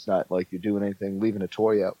feeding them. It's not like you're doing anything. Leaving a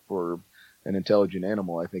toy out for an intelligent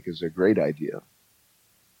animal, I think, is a great idea.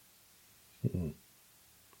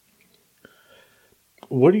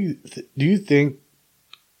 What do you think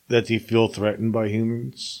that they feel threatened by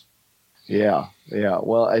humans? Yeah.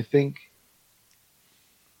 Well, I think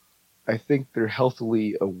they're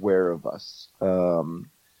healthily aware of us.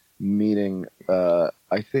 Meaning,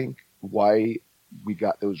 I think why we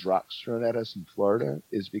got those rocks thrown at us in Florida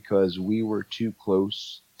is because we were too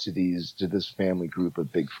close to this family group of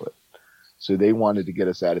Bigfoot. So they wanted to get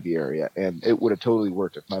us out of the area, and it would have totally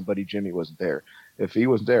worked if my buddy Jimmy wasn't there. If he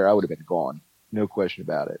wasn't there, I would have been gone. No question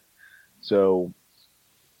about it. So,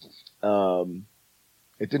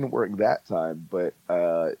 it didn't work that time, but,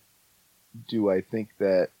 do I think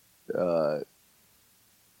that, and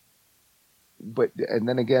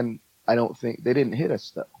then again, I don't think they didn't hit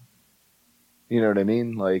us though. You know what I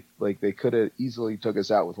mean? Like they could have easily took us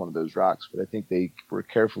out with one of those rocks, but I think they were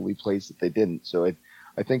carefully placed that they didn't. So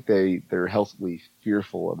I think they're healthily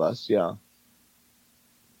fearful of us. Yeah.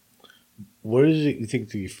 What is it you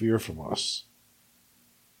think they fear from us?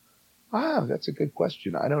 That's a good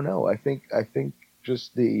question. I don't know. I think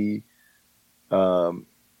just the,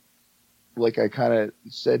 like I kind of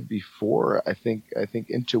said before, I think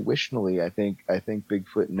intuitionally, I think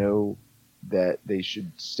Bigfoot know that they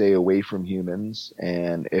should stay away from humans,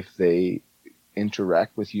 and if they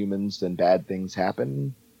interact with humans, then bad things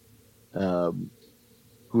happen.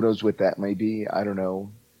 Who knows what that may be? I don't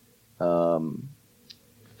know.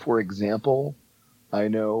 For example, I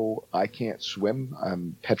know I can't swim.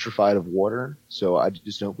 I'm petrified of water, so I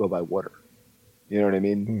just don't go by water. You know what I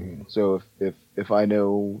mean? Mm-hmm. So if I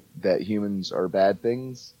know that humans are bad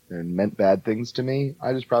things and meant bad things to me,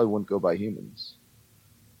 I just probably wouldn't go by humans.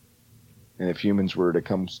 And if humans were to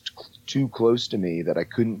come too close to me that I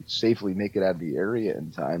couldn't safely make it out of the area in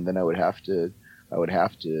time, then I would have to,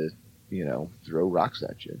 throw rocks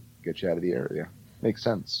at you, get you out of the area. Makes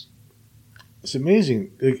sense. It's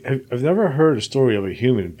amazing. I've never heard a story of a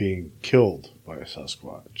human being killed by a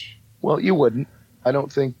Sasquatch. Well, you wouldn't. I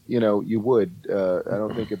don't think, you would. I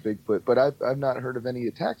don't think a Bigfoot, but I've not heard of any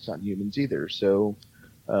attacks on humans either. So,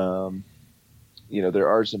 there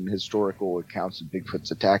are some historical accounts of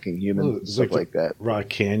Bigfoots attacking humans and stuff like that. Rock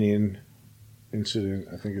Canyon incident,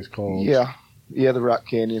 I think it's called. Yeah. Yeah, the Rock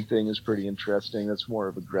Canyon thing is pretty interesting. That's more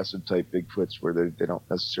of aggressive type Bigfoots where they don't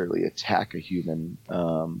necessarily attack a human,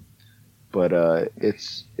 but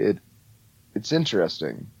it's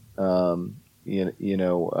interesting. Do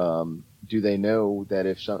they know that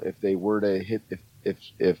if they were to hit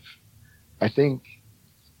if I think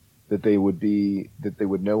that they would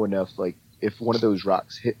know enough, like if one of those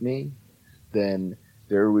rocks hit me, then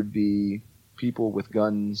there would be people with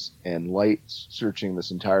guns and lights searching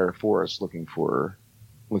this entire forest looking for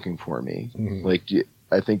me. Mhm. Like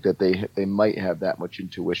I think that they might have that much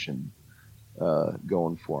intuition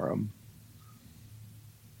going for them.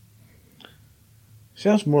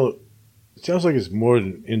 Sounds like it's more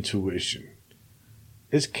than intuition.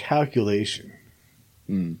 It's calculation.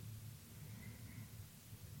 Mm.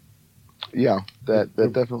 Yeah, that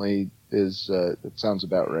definitely is. That sounds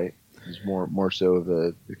about right. It's more so of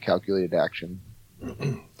a calculated action.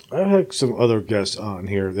 I've had some other guests on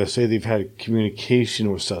here that say they've had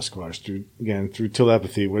communication with Sasquatch through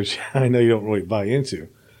telepathy, which I know you don't really buy into.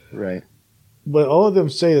 Right. But all of them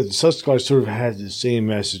say that the Sasquatch sort of has the same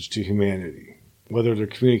message to humanity, whether they're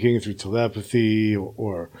communicating through telepathy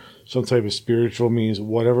or some type of spiritual means,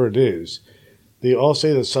 whatever it is. They all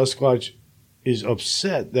say that Sasquatch is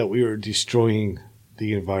upset that we are destroying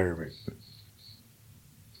the environment.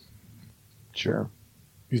 Sure.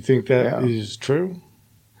 You think that is true?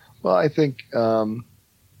 Well, I think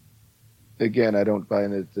again, I don't buy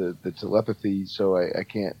into the telepathy, so I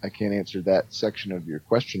can't answer that section of your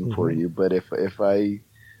question for you. But if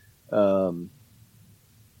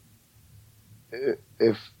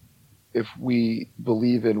we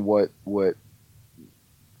believe in what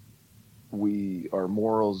our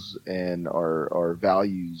morals and our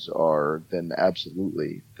values are, then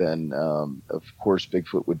absolutely. Then of course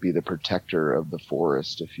Bigfoot would be the protector of the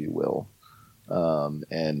forest, if you will,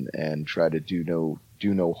 and try to do no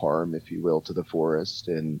harm, if you will, to the forest.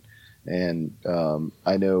 And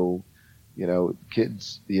I know,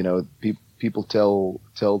 kids, people tell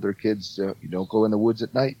their kids, you don't go in the woods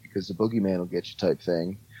at night because the boogeyman will get you, type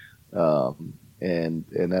thing. And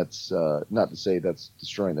that's not to say that's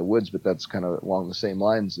destroying the woods, but that's kind of along the same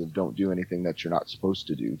lines of don't do anything that you're not supposed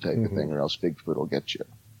to do, type of thing, or else Bigfoot will get you.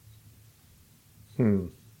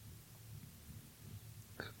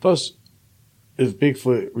 Plus, if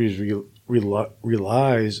Bigfoot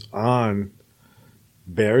relies on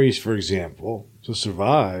berries, for example, to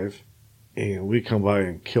survive, and we come by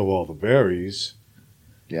and kill all the berries,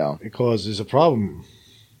 it causes a problem.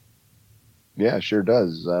 Yeah, it sure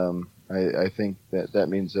does. I think that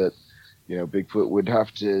means that Bigfoot would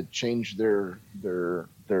have to change their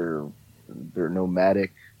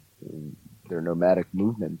nomadic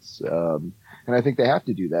movements, and I think they have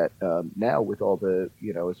to do that now with all the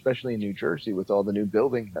especially in New Jersey with all the new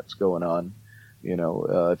building that's going on.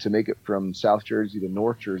 To make it from South Jersey to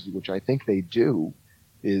North Jersey, which I think they do,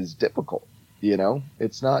 is difficult.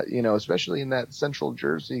 It's not, especially in that central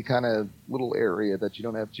Jersey kind of little area that you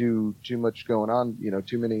don't have too much going on,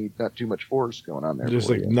 not too much forest going on there. There's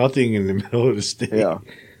like nothing in the middle of the state. Yeah.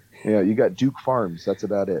 You got Duke Farms. That's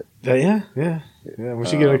about it. Yeah.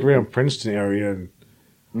 Once you get like around Princeton area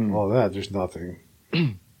and all that, there's nothing.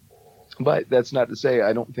 But that's not to say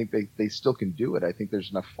I don't think they still can do it. I think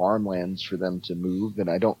there's enough farmlands for them to move, and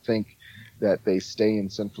I don't think that they stay in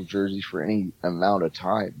central Jersey for any amount of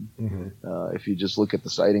time. If you just look at the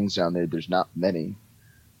sightings down there, there's not many.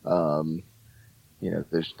 There's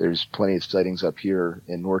plenty of sightings up here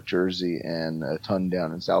in North Jersey and a ton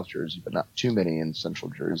down in South Jersey, but not too many in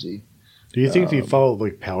central Jersey. Do you think they follow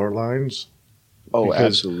like power lines? Oh,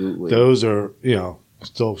 because absolutely. Those are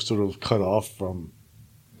still sort of cut off from.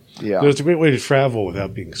 Yeah, there's a great way to travel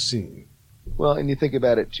without being seen. Well, and you think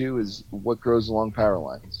about it too, is what grows along power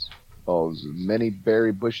lines. As many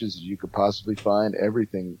berry bushes as you could possibly find.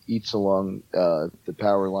 Everything eats along the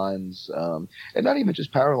power lines, and not even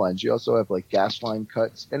just power lines. You also have like gas line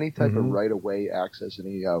cuts, any type of right-of-way access,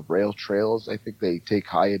 any rail trails. I think they take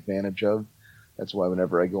high advantage of. That's why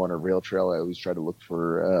whenever I go on a rail trail, I always try to look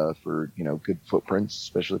for good footprints,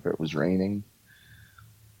 especially if it was raining.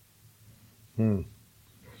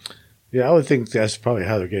 Yeah, I would think that's probably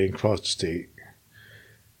how they're getting across the state.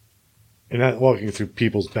 And not walking through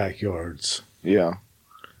people's backyards. Yeah.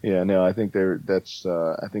 No, I think they're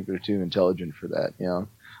too intelligent for that.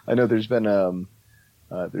 I know there's been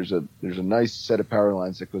there's a nice set of power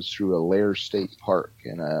lines that goes through Allaire State Park,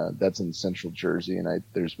 and that's in central Jersey. And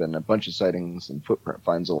there's been a bunch of sightings and footprint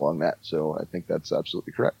finds along that. So I think that's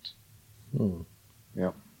absolutely correct.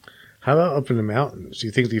 Yeah. How about up in the mountains? Do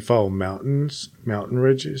you think they follow mountain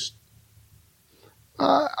ridges?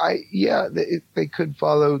 They could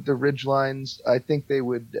follow the ridge lines. I think they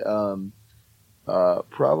would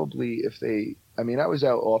Probably if they. I mean, I was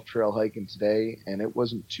out off trail hiking today, and it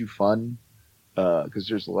wasn't too fun because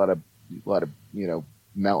there's a lot of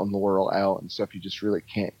mountain laurel out and stuff you just really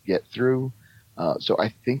can't get through. So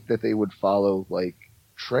I think that they would follow like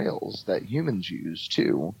trails that humans use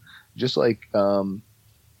too, just like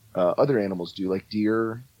other animals do, like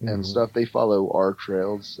deer and stuff. They follow our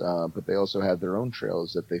trails, but they also have their own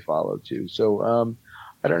trails that they follow too. So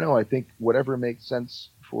I don't know. I think whatever makes sense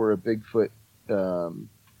for a Bigfoot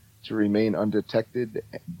to remain undetected,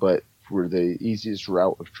 but for the easiest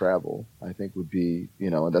route of travel, I think would be,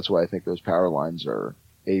 and that's why I think those power lines are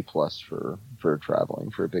A+ for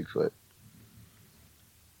traveling for a Bigfoot.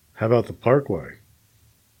 How about the Parkway?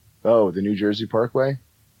 Oh, the New Jersey Parkway?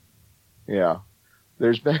 Yeah.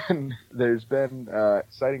 There's been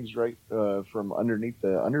sightings right from underneath the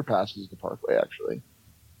underpasses of the Parkway, actually.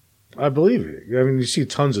 I believe it. I mean, you see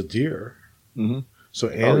tons of deer. Mm-hmm. So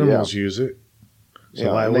animals use it.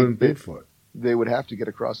 So why wouldn't Bigfoot? They would have to get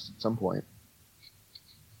across at some point.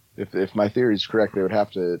 If my theory is correct, they would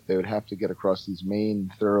have to get across these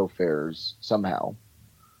main thoroughfares somehow.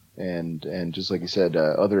 And just like you said,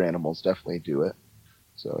 other animals definitely do it.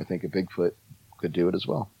 So I think a Bigfoot could do it as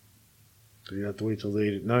well. So you have to wait till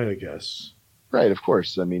late at night, I guess. Right, of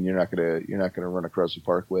course. I mean, you're not gonna run across the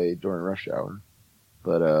Parkway during rush hour,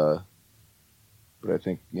 but I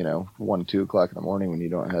think 1, 2 o'clock in the morning when you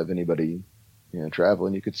don't have anybody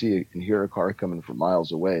traveling, you could see and hear a car coming from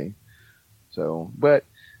miles away. So, but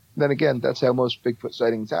then again, that's how most Bigfoot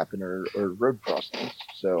sightings happen, or road crossings.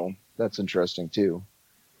 So that's interesting too.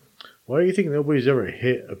 Why do you think nobody's ever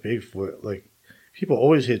hit a Bigfoot? Like, people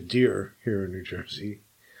always hit deer here in New Jersey.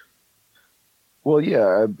 Well,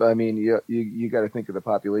 yeah, I mean, you got to think of the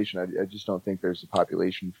population. I just don't think there's a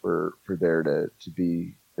population for there to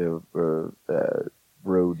be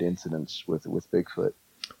road incidents with Bigfoot.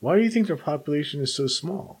 Why do you think their population is so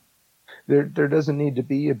small? There doesn't need to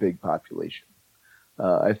be a big population.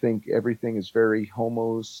 I think everything is very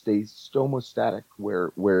homostatic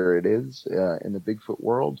where it is in the Bigfoot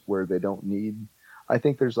world, where they don't need. I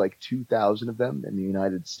think there's like 2,000 of them in the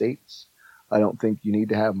United States. I don't think you need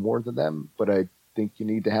to have more than them, but I think you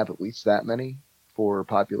need to have at least that many for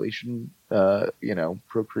population,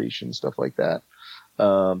 procreation, stuff like that.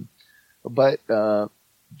 But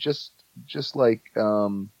just like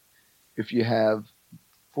if you have,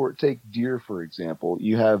 take deer for example,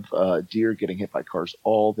 you have deer getting hit by cars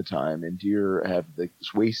all the time, and deer have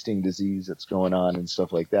this wasting disease that's going on and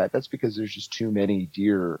stuff like that. That's because there's just too many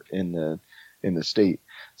deer in the state.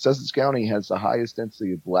 Sussex County has the highest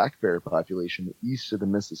density of black bear population east of the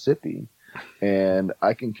Mississippi, and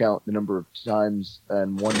I can count the number of times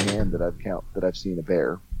on one hand that I've seen a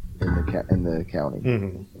bear in the county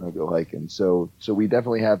when I go hiking. So we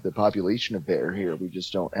definitely have the population of bear here. We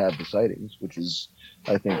just don't have the sightings, which is,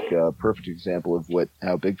 I think, a perfect example of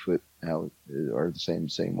how Bigfoot are the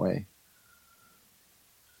same way.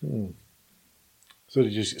 So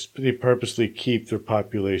they purposely keep their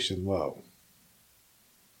population low.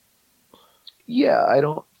 Yeah, I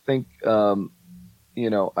don't think,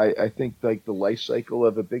 I think like the life cycle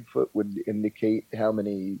of a Bigfoot would indicate how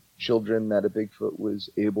many children that a Bigfoot was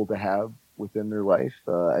able to have within their life.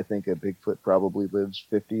 I think a Bigfoot probably lives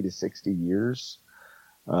 50 to 60 years,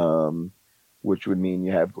 which would mean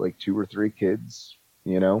you have like 2 or 3 kids,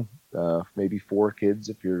 maybe 4 kids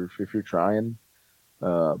if you're trying.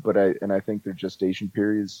 But I think their gestation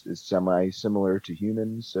period is semi-similar to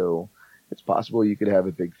humans, so it's possible you could have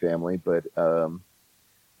a big family, but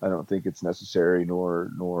I don't think it's necessary, nor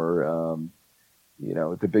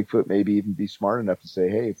the Bigfoot maybe even be smart enough to say,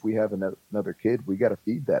 hey, if we have another kid, we got to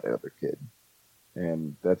feed that other kid,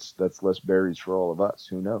 and that's less berries for all of us.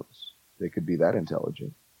 Who knows? They could be that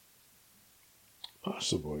intelligent.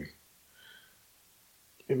 Possibly.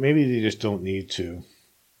 Maybe they just don't need to.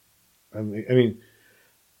 I mean,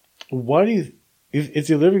 why do you, if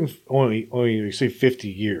they're living only say 50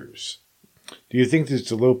 years, do you think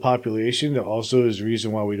it's a low population that also is the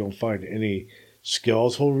reason why we don't find any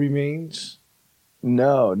skeletal remains?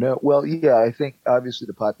 No. Well, yeah, I think obviously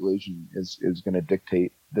the population is going to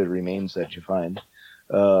dictate the remains that you find.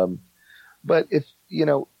 But if,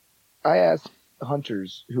 I ask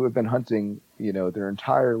hunters who have been hunting, their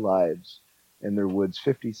entire lives in their woods,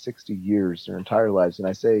 50, 60 years, their entire lives, and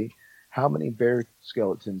I say, how many bear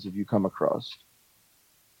skeletons have you come across?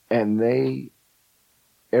 And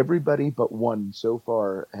everybody but one so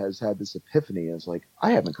far has had this epiphany. It's like,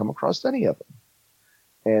 I haven't come across any of them.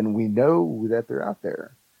 And we know that they're out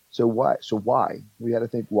there. So why? We got to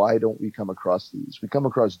think, why don't we come across these? We come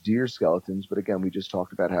across deer skeletons, but again, we just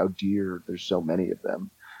talked about how there's so many of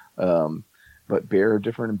them. but bear are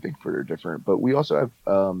different and Bigfoot are different. But we also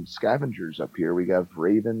have scavengers up here. We have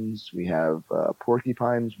ravens. We have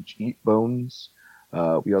porcupines, which eat bones.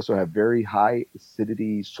 We also have very high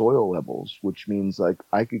acidity soil levels, which means like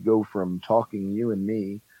I could go from talking you and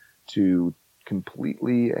me to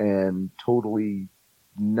completely and totally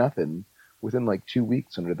nothing within like 2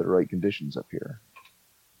 weeks under the right conditions up here.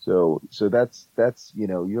 So that's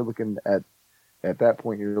you're looking at that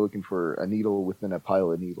point you're looking for a needle within a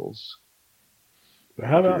pile of needles. But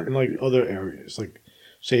how about in like other areas? Like,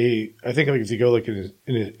 say, I think like if you go like in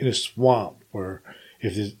a swamp where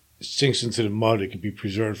if it sinks into the mud, it could be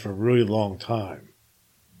preserved for a really long time.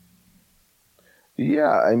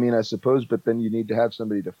 Yeah, I mean, I suppose, but then you need to have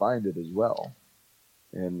somebody to find it as well.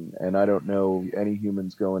 And I don't know any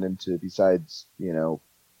humans going into besides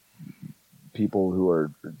people who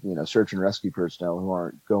are search and rescue personnel who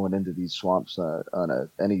aren't going into these swamps on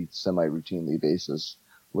any semi-routinely basis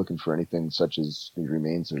looking for anything such as the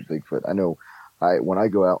remains of Bigfoot. I know when I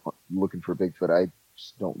go out looking for Bigfoot, I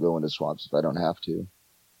just don't go into swamps if I don't have to.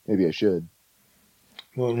 Maybe I should.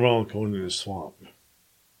 Nothing wrong with going to the swamp.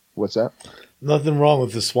 What's that? Nothing wrong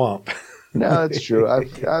with the swamp. No, that's true.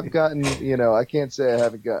 I've gotten, I can't say I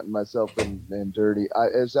haven't gotten myself in dirty.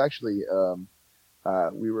 It's actually,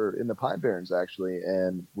 we were in the Pine Barrens actually,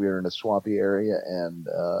 and we were in a swampy area, and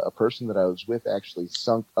a person that I was with actually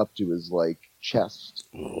sunk up to his like chest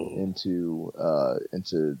into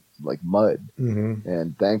like mud,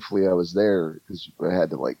 and thankfully I was there because I had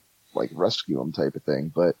to like rescue him type of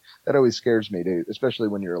thing. But that always scares me too, especially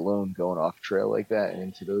when you're alone going off trail like that and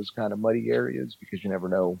into those kind of muddy areas, because you never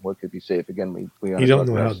know what could be safe. Again, you don't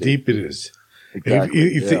know how deep it is.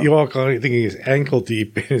 Exactly. You walk on it thinking it's ankle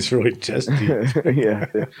deep, and it's really chest deep. Yeah.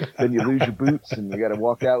 Then you lose your boots, and you got to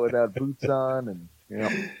walk out without boots on, and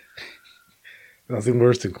Nothing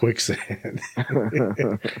worse than quicksand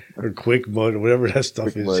or quick mud, or whatever that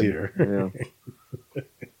stuff is here. Yeah.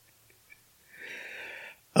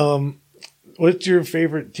 What's your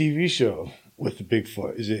favorite TV show with the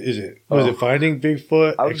Bigfoot? Was it Finding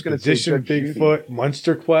Bigfoot? I was going to say Expedition Bigfoot,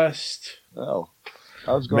 Monster Quest. Oh,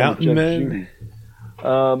 I was going Mountain with Men.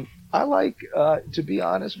 Judy. I like, to be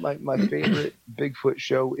honest, my favorite Bigfoot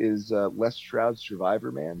show is Les Stroud's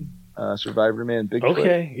Survivor Man Bigfoot.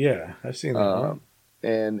 Okay, yeah, I've seen that one.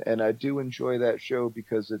 And I do enjoy that show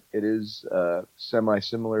because it is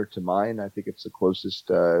semi-similar to mine. I think it's the closest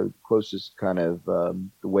kind of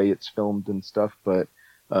the way it's filmed and stuff. But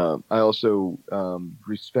I also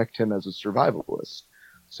respect him as a survivalist.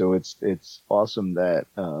 So it's awesome that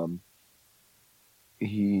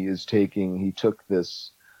he took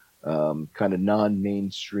this kind of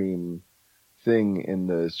non-mainstream thing in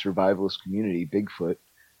the survivalist community, Bigfoot,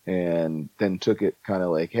 and then took it kind of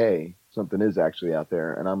like, hey, something is actually out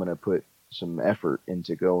there, and I'm going to put some effort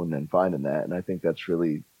into going and finding that. And I think that's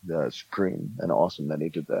really supreme and awesome that he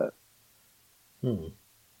did that.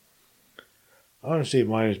 Honestly,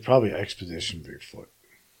 mine is probably Expedition Bigfoot.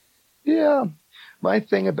 Yeah, my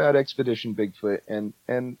thing about Expedition Bigfoot, and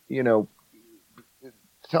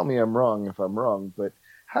tell me I'm wrong if I'm wrong, but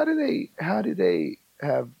how do they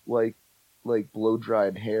have like blow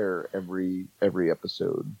dried hair every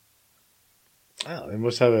episode? Oh, they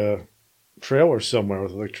must have a trailer somewhere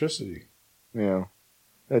with electricity. Yeah,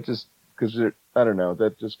 that just because I don't know.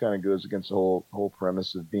 That just kind of goes against the whole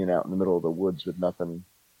premise of being out in the middle of the woods with nothing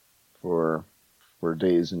for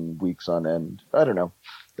days and weeks on end. I don't know.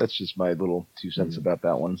 That's just my little 2 cents about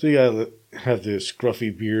that one. So you gotta have the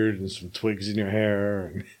scruffy beard and some twigs in your hair.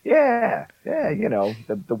 And... Yeah,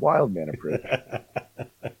 the wild man approach.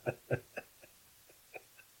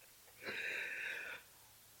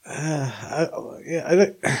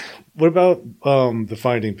 What about the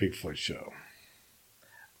Finding Bigfoot show?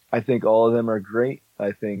 I think all of them are great.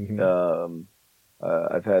 I think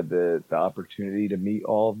I've had the opportunity to meet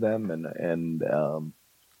all of them, and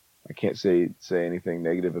I can't say anything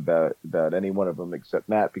negative about any one of them except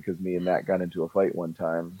Matt, because me and Matt got into a fight one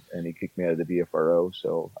time and he kicked me out of the BFRO.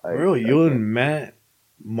 So you and Matt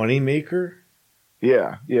Moneymaker?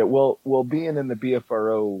 Yeah. Well, being in the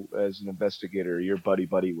BFRO as an investigator, you're buddy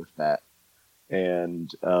with Matt,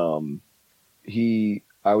 and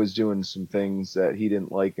I was doing some things that he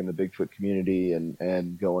didn't like in the Bigfoot community,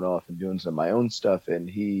 and going off and doing some of my own stuff, and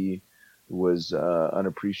he was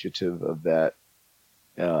unappreciative of that.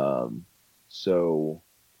 So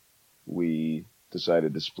we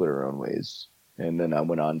decided to split our own ways, and then I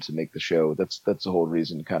went on to make the show. That's the whole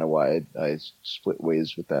reason, kind of why I split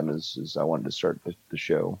ways with them, is I wanted to start the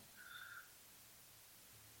show.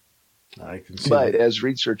 I can see. But as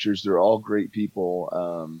researchers, they're all great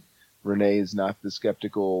people. Renee is not the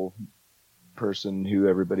skeptical person who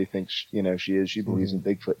everybody thinks, you know, she is. She believes in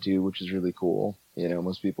Bigfoot too, which is really cool. You know,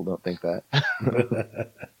 most people don't think that.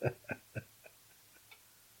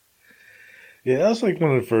 Yeah, that was like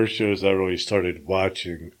one of the first shows I really started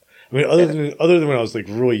watching. I mean, other than when I was like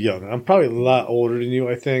really young. I'm probably a lot older than you,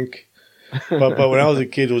 I think. But when I was a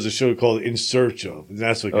kid, there was a show called In Search Of, and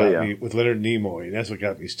that's what got me with Leonard Nimoy, and that's what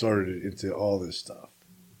got me started into all this stuff.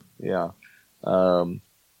 Yeah.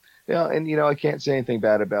 Yeah, and you know, I can't say anything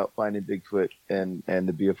bad about Finding Bigfoot and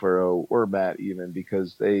the BFRO or Matt even,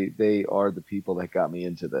 because they are the people that got me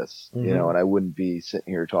into this, you know, and I wouldn't be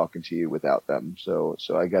sitting here talking to you without them. So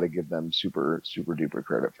I got to give them super duper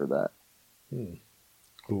credit for that.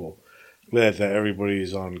 Cool. Glad that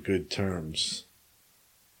everybody's on good terms.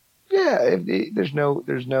 Yeah, there's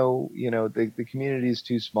no, you know, the community is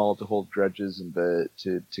too small to hold grudges and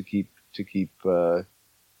to keep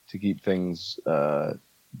things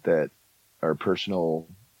that are personal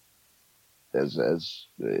as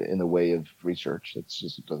in the way of research. It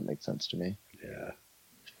doesn't make sense to me. Yeah.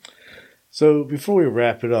 So before we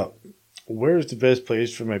wrap it up, where's the best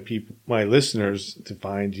place for my listeners to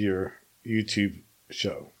find your YouTube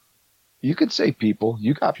show? You could say people.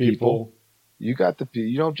 You got people. You got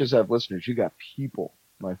you don't just have listeners. You got people,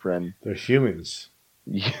 my friend. They're humans.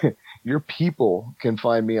 Your people can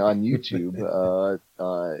find me on YouTube.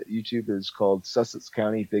 YouTube is called Sussex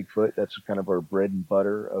County Bigfoot. That's kind of our bread and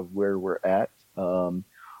butter of where we're at.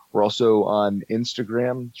 We're also on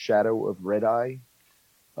Instagram, Shadow of Red Eye.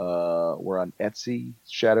 We're on Etsy,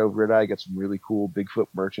 Shadow of Red Eye. Got some really cool Bigfoot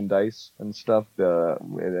merchandise and stuff. I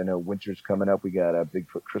know winter's coming up. We got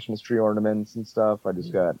Bigfoot Christmas tree ornaments and stuff. I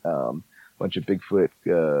just got a bunch of Bigfoot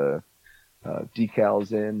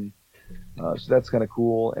decals in. So that's kind of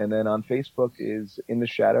cool. And then on Facebook is In the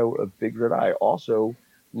Shadow of Big Red Eye. Also,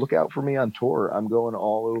 look out for me on tour. I'm going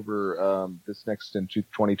all over this next in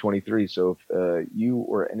 2023. So if you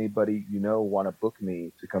or anybody you know want to book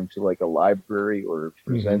me to come to like a library or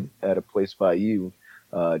present at a place by you,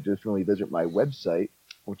 definitely visit my website,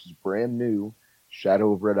 which is brand new,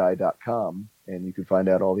 shadowofredeye.com, and you can find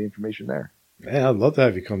out all the information there. Man, I'd love to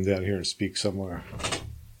have you come down here and speak somewhere.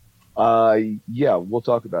 Yeah, we'll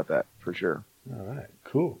talk about that for sure. All right,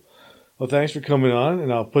 cool. Well, thanks for coming on,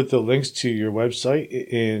 and I'll put the links to your website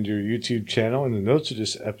and your YouTube channel in the notes of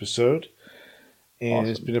this episode. And awesome.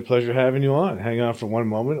 It's been a pleasure having you on. Hang on for one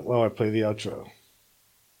moment while I play the outro.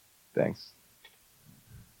 Thanks.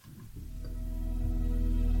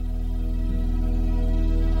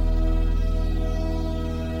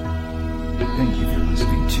 Thank you for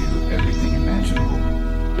listening to Everything Imaginable.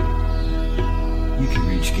 You can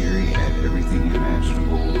reach Gary at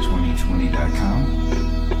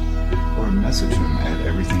everythingimaginable2020.com or message him at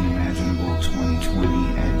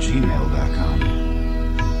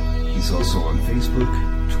everythingimaginable2020@gmail.com. He's also on Facebook,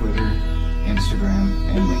 Twitter, Instagram,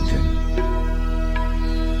 and LinkedIn.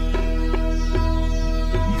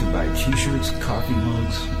 You can buy t-shirts, coffee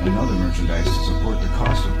mugs, and other merchandise to support the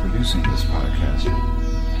cost of producing this podcast.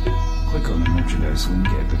 Click on the merchandise link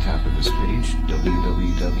at the top of this page,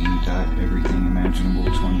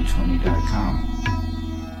 www.everythingimaginable2020.com.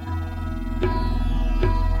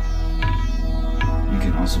 You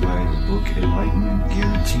can also buy the book Enlightenment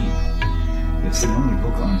Guaranteed. It's the only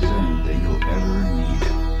book on Zen that you'll ever need.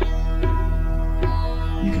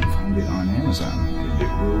 You can find it on Amazon, and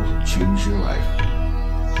it will change your life.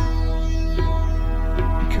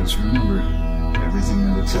 Because remember, everything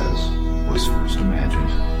that it says was first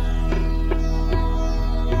imagined.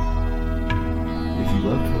 If you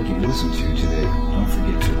loved what you listened to today, don't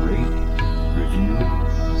forget to rate, review,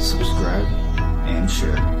 subscribe, and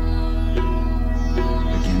share.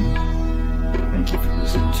 Again, thank you for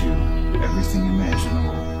listening to Everything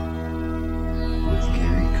Imaginable with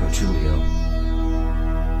Gary